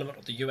 Houses of Parliament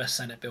or the US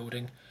Senate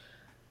building,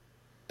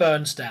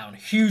 burns down.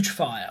 Huge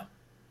fire.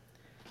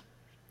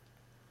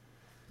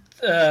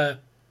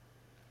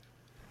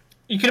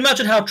 You can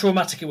imagine how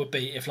traumatic it would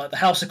be if, like, the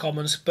House of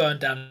Commons burned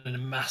down in a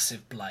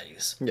massive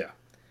blaze. Yeah.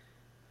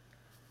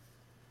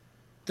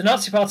 The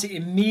Nazi Party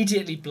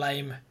immediately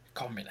blame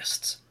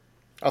communists.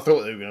 I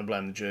thought they were going to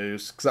blame the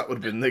Jews, because that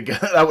would have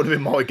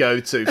been my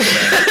go-to for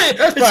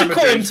them. It's a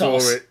coin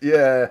toss.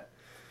 Yeah.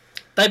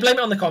 They blame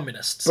it on the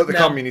communists. But the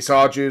communists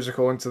are Jews,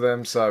 according to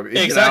them, so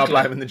exactly. They are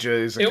blaming the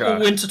Jews. Okay. It all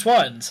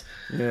intertwines.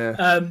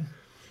 Yeah.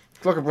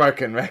 It's like a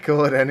broken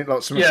record, and it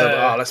like someone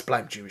said, let's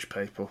blame Jewish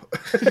people.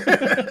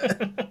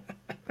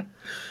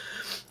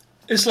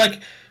 It's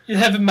like you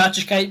have a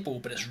magic 8 ball,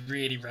 but it's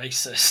really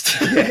racist.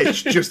 Yeah,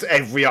 it's just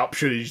every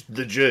option is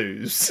the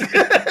Jews.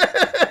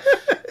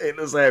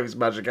 Hitler's there, his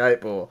magic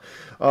 8 ball.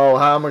 Oh,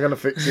 how am I going to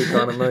fix the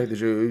economy? The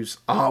Jews.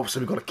 Oh, so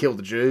we've got to kill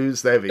the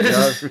Jews. There we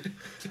go.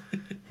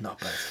 Not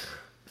bad.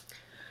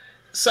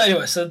 So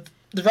anyway, so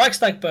the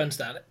Reichstag burns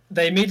down.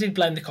 They immediately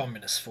blame the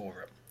communists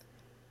for it.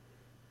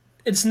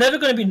 It's never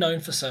going to be known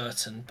for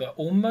certain, but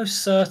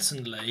almost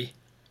certainly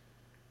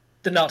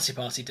the Nazi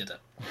Party did it.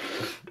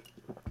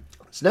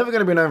 It's never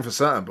going to be known for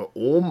certain, but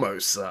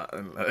almost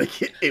certain.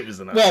 Like, it was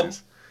the Nazis. Well,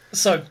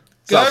 so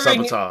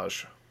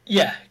self-sabotage.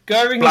 Yeah,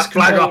 Goering Black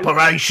flag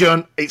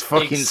operation. It's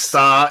fucking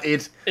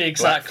started.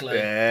 Exactly.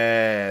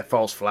 Yeah,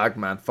 false flag,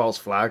 man. False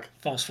flag.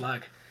 False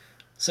flag.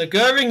 So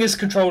Goering is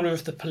controller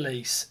of the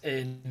police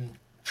in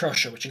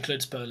Prussia, which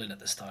includes Berlin at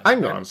this time.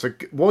 Hang on. So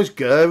why is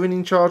Goering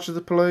in charge of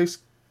the police?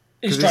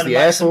 He's Because he's the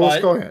Air Force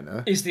guy,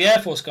 isn't he? He's the Air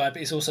Force guy, but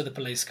he's also the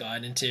police guy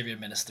and interior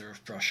minister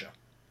of Prussia,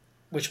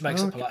 which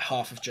makes up like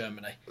half of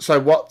Germany. So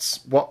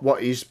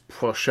what is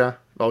Prussia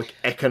like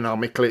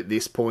economically at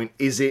this point?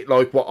 Is it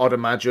like what I'd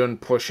imagine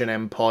Prussian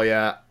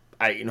Empire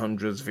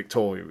 1800s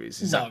Victoria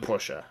is? Is that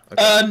Prussia?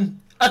 Okay.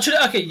 Actually,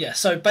 okay, yeah.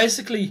 So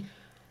basically,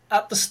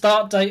 at the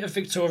start date of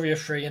Victoria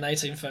III in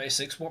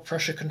 1836, what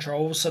Prussia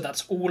controls, so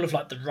that's all of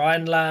like the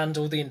Rhineland,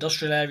 all the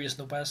industrial areas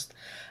in the west,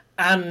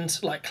 and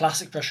like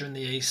classic Prussia in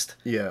the east.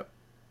 Yeah.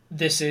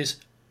 This is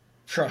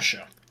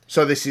Prussia.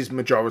 So this is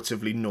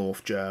majoritively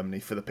North Germany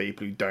for the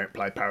people who don't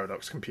play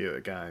Paradox computer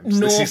games.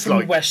 North this is and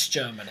like, West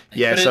Germany.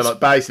 Yeah, but so like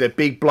basically a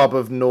big blob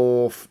of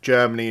North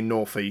Germany and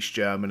North East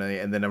Germany,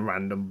 and then a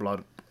random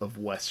blob of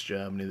West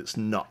Germany that's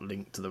not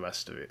linked to the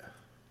rest of it.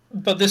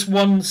 But this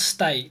one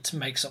state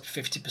makes up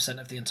 50%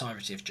 of the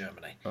entirety of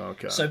Germany.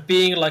 Okay. So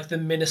being like the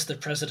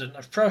minister-president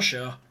of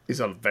Prussia is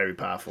a very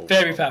powerful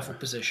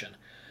position.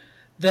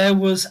 There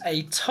was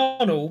a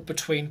tunnel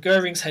between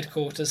Goering's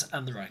headquarters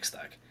and the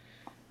Reichstag.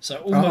 So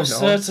almost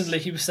certainly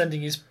he was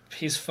sending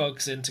his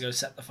thugs in to go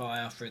set the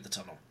fire through the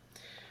tunnel.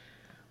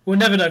 We'll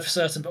never know for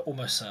certain, but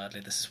almost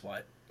certainly this is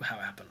how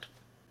it happened.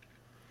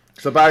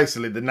 So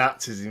basically the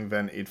Nazis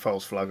invented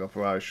false flag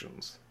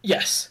operations.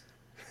 Yes.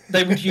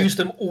 They would use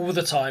them all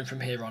the time from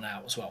here on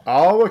out as well.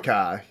 Oh,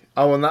 okay.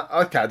 Oh, and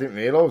I didn't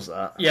realise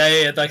that.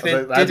 Yeah. Like they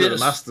were the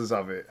masters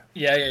of it.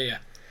 Yeah.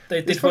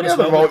 They did one as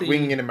well. The right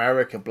wing in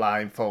America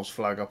blame false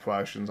flag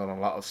operations on a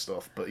lot of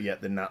stuff, but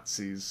yet the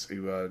Nazis,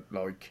 who are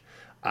like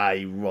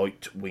a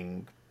right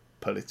wing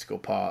political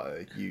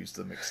party, used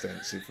them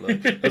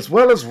extensively, as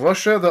well as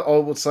Russia, that I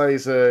would say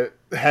is a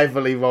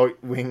heavily right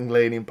wing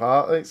leaning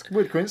party. It's a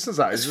weird coincidence,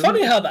 that it's isn't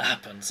funny it? how that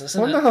happens,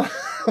 isn't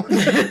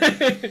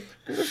it?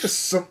 There's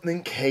just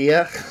something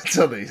here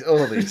to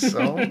all this.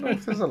 I don't know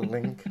if there's a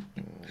link.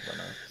 I don't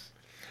know.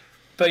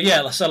 But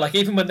yeah, so like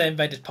even when they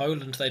invaded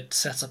Poland, they'd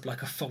set up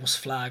like a false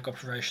flag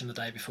operation the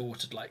day before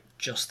to like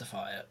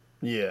justify it.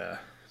 Yeah.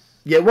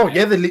 Yeah, well,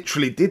 yeah, they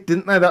literally did,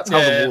 didn't they? That's how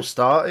the war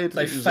started.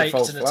 They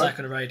faked an attack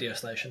on a radio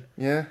station.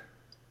 Yeah.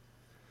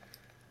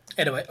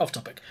 Anyway, off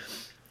topic.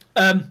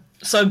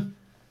 So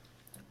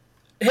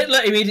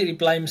Hitler immediately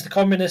blames the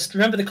communists.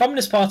 Remember, the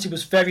Communist Party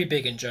was very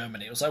big in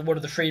Germany. It was like one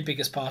of the 3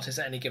 biggest parties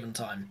at any given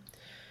time.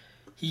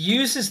 He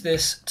uses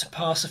this to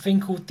pass a thing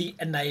called the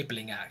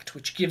Enabling Act,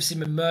 which gives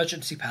him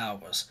emergency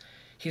powers.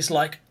 He's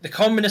like, the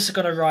communists are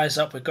going to rise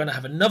up, we're going to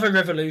have another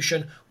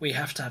revolution, we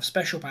have to have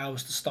special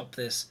powers to stop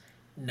this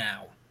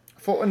now.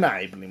 I thought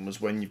enabling was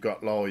when you've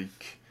got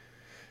like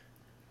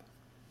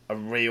a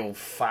real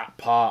fat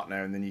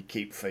partner and then you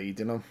keep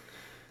feeding them.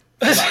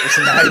 So that was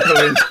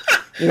enabling.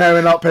 You know,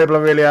 when like people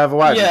are really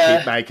overweight, you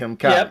keep making them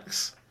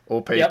cakes. Yep.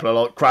 Or people are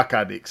like crack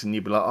addicts and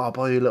you'd be like, oh, I'll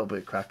buy you a little bit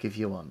of crack if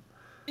you want.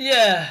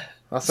 Yeah.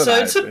 So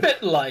it's a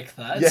bit like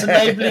that. It's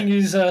enabling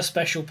his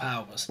special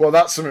powers. Well,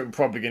 that's something we're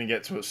probably going to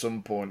get to at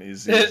some point,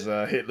 is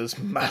Hitler's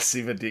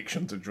massive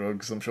addiction to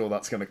drugs. I'm sure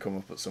that's going to come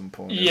up at some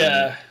point.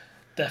 Yeah,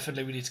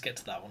 definitely we need to get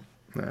to that one.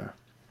 Yeah.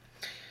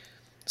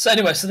 So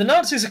anyway, so the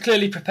Nazis are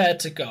clearly prepared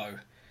to go.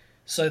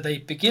 So they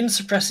begin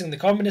suppressing the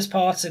Communist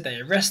Party, they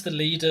arrest the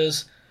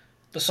leaders.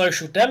 The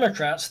Social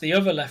Democrats, the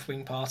other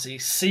left-wing party,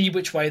 see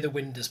which way the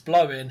wind is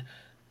blowing.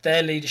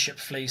 Their leadership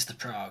flees to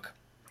Prague.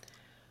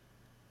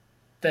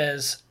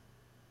 There's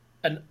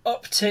an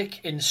uptick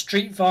in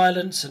street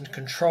violence and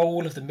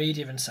control of the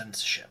media and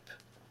censorship.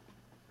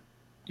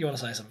 You want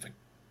to say something?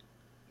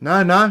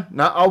 No.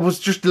 I was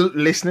just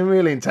listening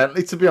really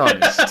intently, to be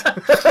honest.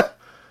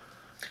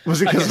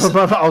 Was it because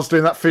I was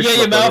doing that fish look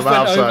on the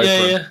mouth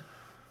open?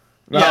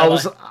 No,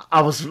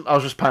 I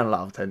was just paying a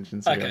lot of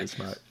attention, to be honest,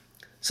 mate.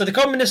 So the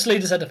communist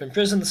leaders end up in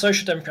prison, the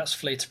Social Democrats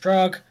flee to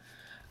Prague,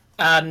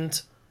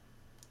 and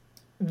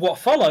what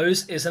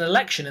follows is an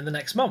election in the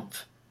next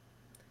month.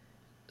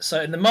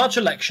 So in the March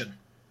election,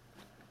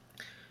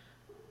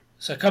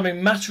 so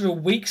coming matter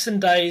of weeks and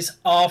days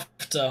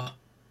after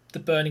the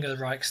burning of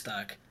the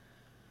Reichstag.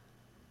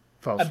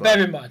 False flag.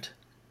 Bear in mind,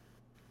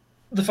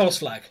 the false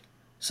flag.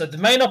 So the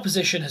main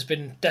opposition has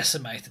been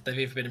decimated. They've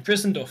either been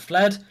imprisoned or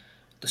fled.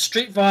 The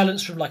street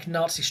violence from like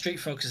Nazi street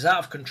thugs is out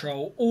of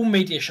control. All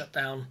media shut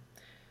down.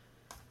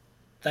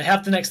 They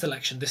have the next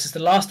election. This is the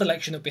last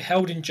election that will be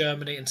held in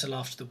Germany until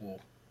after the war.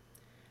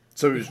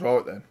 So he was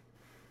right then.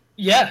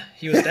 Yeah,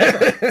 he was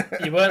dead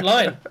right. You weren't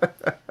lying.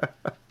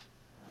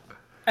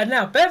 And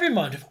now, bear in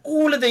mind, of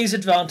all of these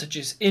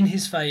advantages in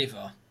his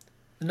favour,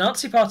 the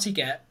Nazi Party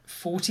get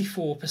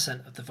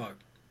 44% of the vote.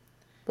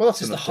 Well,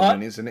 that's enough to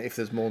win, isn't it, if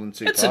there's more than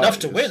two It's parties? enough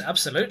to win,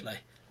 absolutely.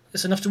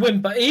 It's enough to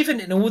win. But even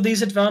in all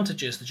these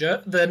advantages,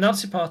 the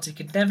Nazi Party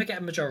could never get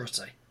a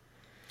majority.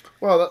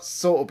 Well, that's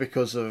sort of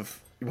because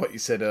of what you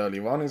said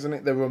earlier on, isn't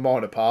it? They were a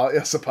minor party,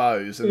 I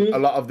suppose, and a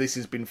lot of this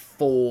has been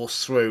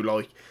forced through.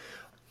 Like,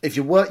 if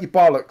you work your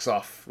bollocks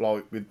off,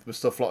 like with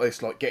stuff like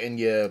this, like getting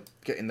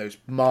those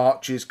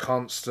marches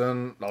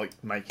constant, like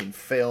making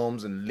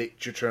films and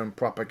literature and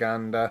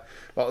propaganda,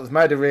 like they've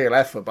made a real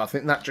effort. But I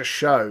think that just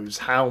shows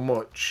how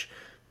much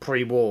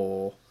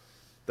pre-war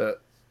that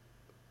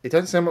it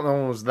don't seem like no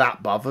one was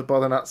that bothered by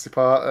the Nazi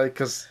Party,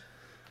 because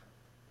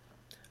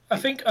I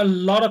think a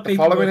lot of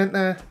people following it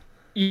there.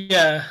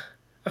 Yeah.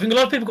 I think a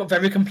lot of people got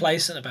very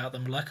complacent about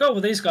them. Like, oh,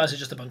 well, these guys are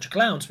just a bunch of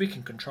clowns. We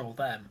can control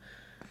them.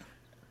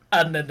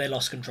 And then they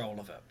lost control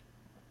of it.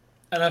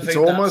 And I think it's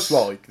almost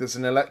like there's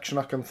an election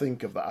I can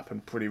think of that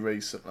happened pretty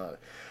recently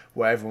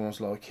where everyone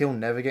was like, he'll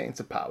never get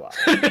into power.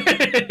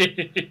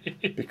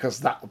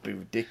 Because that would be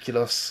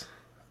ridiculous.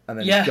 And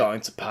then he got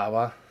into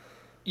power.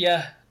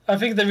 Yeah. I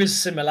think there is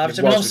similarities.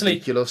 It was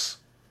ridiculous.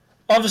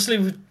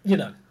 Obviously, you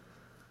know,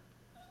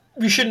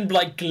 we shouldn't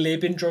like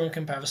glib in drawing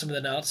comparison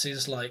with the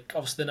Nazis. Like,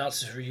 obviously, the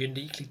Nazis were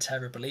uniquely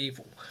terrible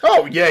evil.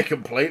 Oh yeah,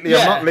 completely. Yeah.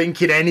 I'm not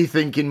linking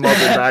anything in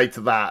modern day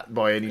to that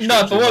by any stretch.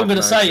 No, but what I'm going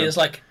to say is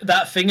like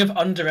that thing of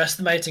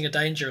underestimating a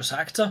dangerous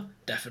actor.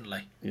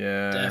 Definitely.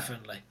 Yeah.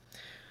 Definitely.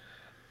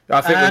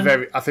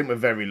 I think we're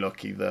very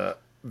lucky that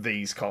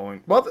these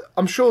kind. Well,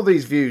 I'm sure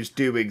these views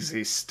do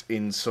exist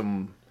in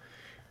some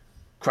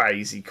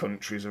crazy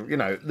countries. You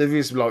know, there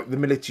is like the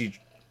military.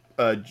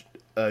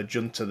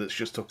 Junta that's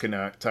just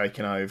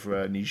taken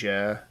over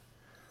Niger.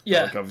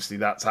 Yeah. Like, obviously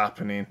that's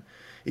happening.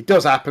 It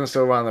does happen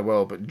still around the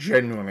world, but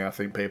generally I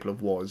think people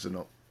have wisen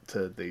up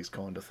to these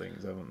kind of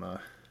things, haven't they?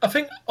 I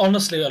think,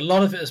 honestly, a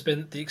lot of it has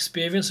been the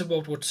experience of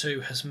World War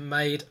II has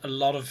made a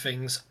lot of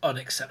things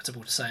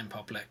unacceptable to say in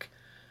public.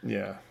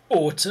 Yeah.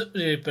 Or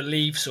to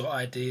beliefs or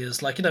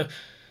ideas. Like, you know,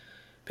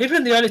 people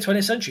in the early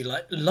 20th century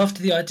like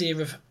loved the idea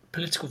of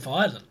political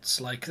violence.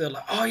 Like, they're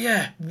like, oh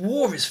yeah,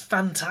 war is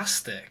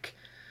fantastic.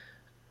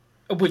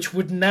 Which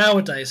would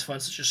nowadays find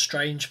such a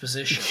strange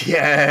position.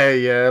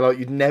 Yeah, like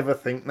you'd never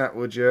think that,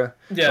 would you?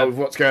 Yeah. Like with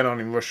what's going on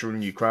in Russia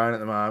and Ukraine at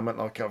the moment,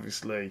 like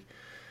obviously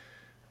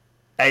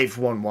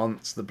everyone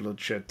wants the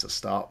bloodshed to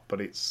stop,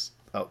 but it's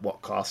at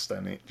what cost,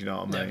 then it? Do you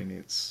know what I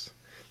mean?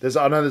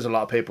 I know there's a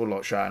lot of people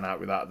like shouting out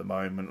with that at the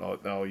moment,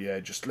 like, oh yeah,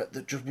 we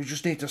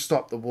just need to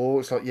stop the war.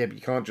 It's like, yeah, but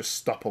you can't just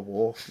stop a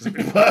war. It's a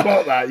bit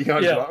like that. You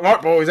can't just like,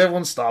 right boys,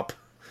 everyone stop.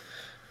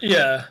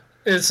 Yeah.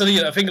 So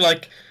you know, I think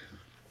like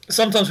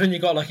sometimes when you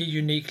got like a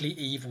uniquely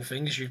evil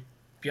thing, you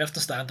have to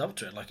stand up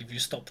to it. Like if you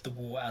stop the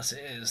war as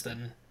it is,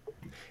 then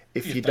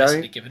you've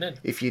basically given in.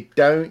 If you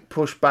don't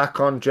push back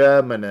on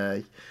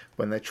Germany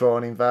when they try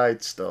and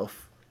invade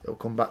stuff, it'll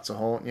come back to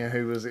haunt you.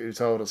 Who was it who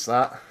told us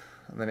that?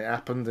 And then it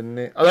happened, didn't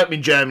it? I don't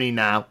mean Germany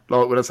now.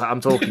 Like when I'm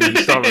talking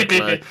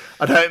historically.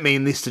 I don't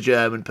mean this to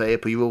German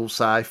people. You're all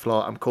safe.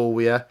 Like I'm cool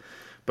with you.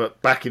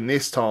 But back in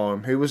this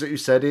time, who was it who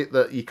said it?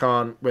 That you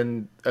can't,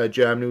 when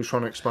Germany was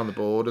trying to expand the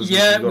borders.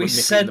 Yeah, we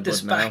said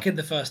this back in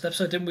the first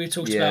episode, didn't we? We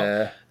talked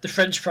about the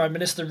French Prime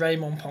Minister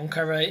Raymond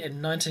Poincaré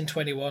in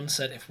 1921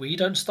 said, if we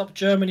don't stop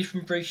Germany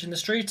from breaching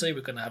this treaty,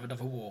 we're going to have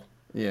another war.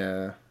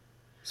 Yeah.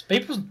 So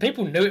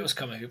people knew it was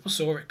coming. People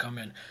saw it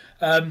coming.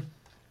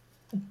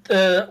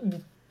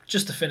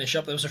 Just to finish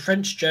up, there was a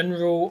French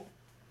general,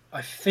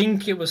 I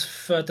think it was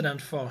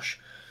Ferdinand Foch.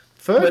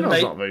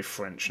 Ferdinand's not a very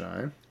French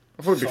name.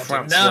 I thought it'd be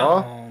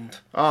Francois.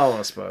 Oh,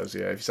 I suppose,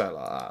 yeah, if you say it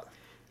like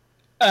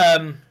that.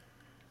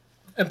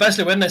 And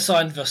basically, when they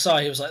signed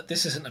Versailles, he was like,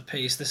 this isn't a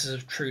peace, this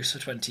is a truce for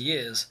 20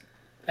 years.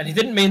 And he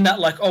didn't mean that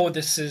like, oh,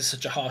 this is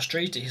such a harsh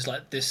treaty. He's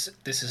like, this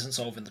isn't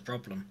solving the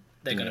problem.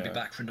 They're going to be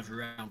back for another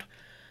round.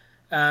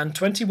 And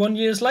 21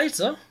 years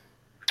later,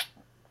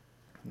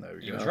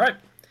 he was right.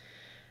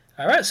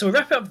 All right, so we'll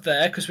wrap it up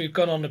there because we've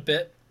gone on a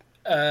bit.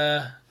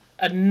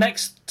 And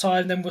next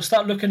time, then we'll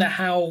start looking at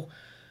how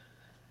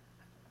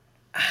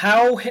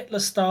Hitler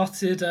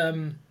started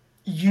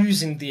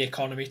using the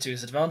economy to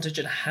his advantage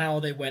and how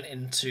they went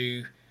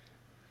into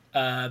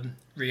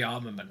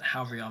rearmament,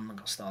 how rearmament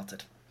got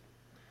started.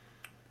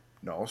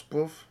 Nice,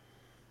 bruv.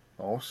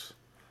 Nice.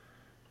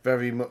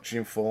 Very much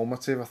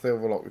informative. I feel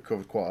like we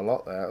covered quite a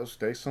lot there. It was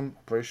decent.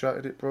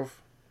 Appreciated it, bruv.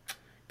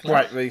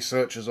 Great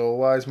research as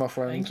always, my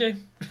friend. Thank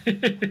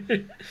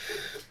you.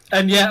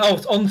 And yeah,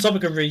 on the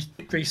topic of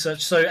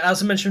research, so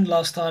as I mentioned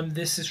last time,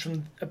 this is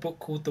from a book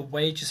called The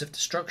Wages of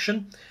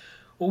Destruction.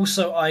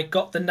 Also, I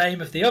got the name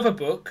of the other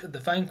book, The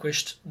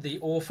Vanquished, the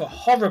author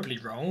horribly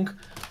wrong.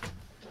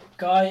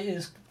 Guy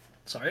is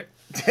Sorry.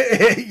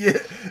 Yeah,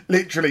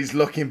 literally, he's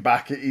looking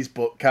back at his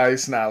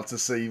bookcase now to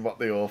see what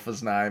the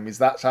author's name is.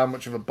 That's how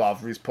much of a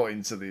bother he's put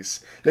into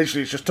this.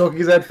 Literally, he's just took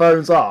his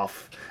headphones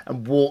off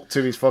and walked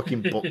to his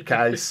fucking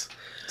bookcase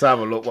to have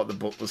a look what the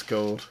book was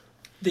called.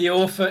 The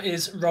author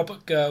is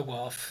Robert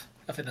Gerwarth.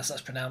 I think that's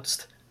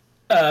pronounced.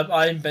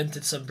 I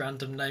invented some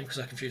random name because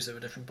I confused it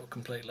with a different book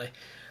completely.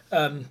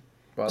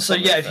 So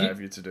yeah,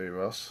 if you to do,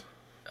 Ross.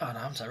 Oh no,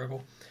 I'm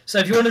terrible. So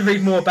if you want to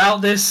read more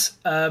about this,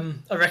 I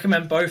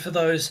recommend both of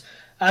those.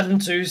 Adam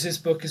Tooze's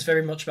book is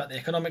very much about the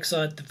economic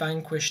side. The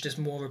Vanquished is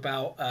more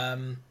about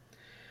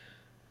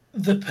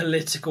the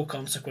political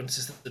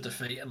consequences of the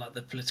defeat and like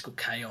the political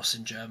chaos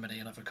in Germany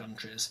and other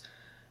countries.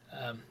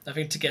 I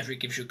think together it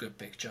gives you a good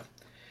picture.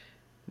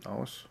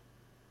 Nice.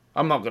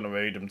 I'm not going to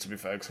read them, to be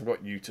fair, because I've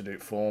got you to do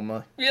it for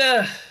me.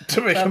 Yeah.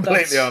 To be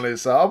completely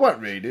honest, I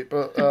won't read it,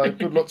 but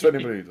good luck to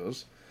anybody who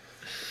does.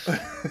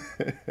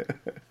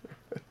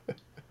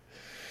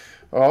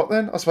 Alright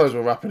then, I suppose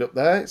we'll wrap it up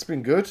there. It's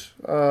been good.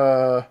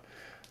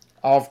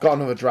 I've got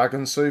another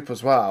dragon soup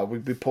as well. We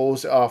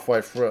paused it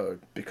halfway through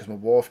because my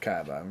wife came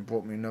out and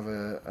brought me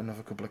another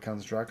couple of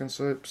cans of dragon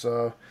soup.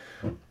 So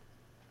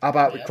how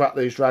about we crack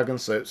these dragon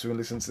soups and we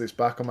listen to this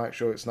back and make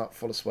sure it's not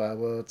full of swear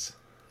words?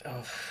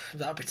 Oh,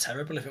 that'd be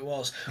terrible if it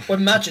was. Well,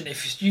 imagine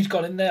if you'd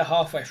gone in there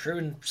halfway through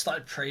and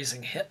started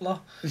praising Hitler.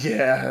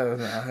 Yeah, no,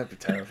 that'd be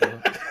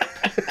terrible.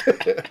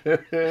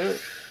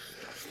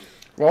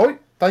 Right,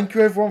 thank you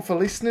everyone for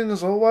listening.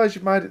 As always,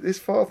 you've made it this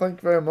far.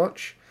 Thank you very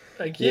much.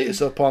 Thank you. Hit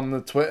us up on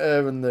the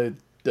Twitter and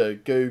the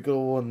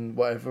Google and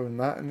whatever and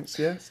that, and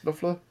it's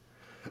lovely.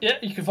 Yeah,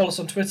 you can follow us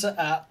on Twitter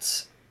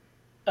at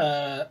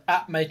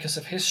Makers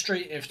of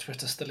History if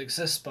Twitter still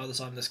exists by the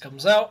time this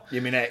comes out. You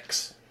mean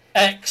X?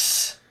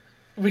 X.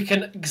 We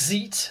can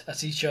xeet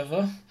at each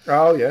other.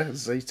 Oh yeah,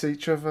 xeet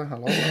each other. I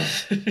like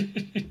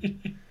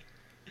that.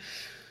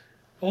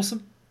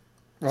 Awesome.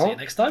 Right. See you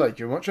next time. Thank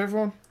you very much,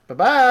 everyone. Bye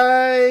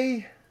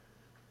bye.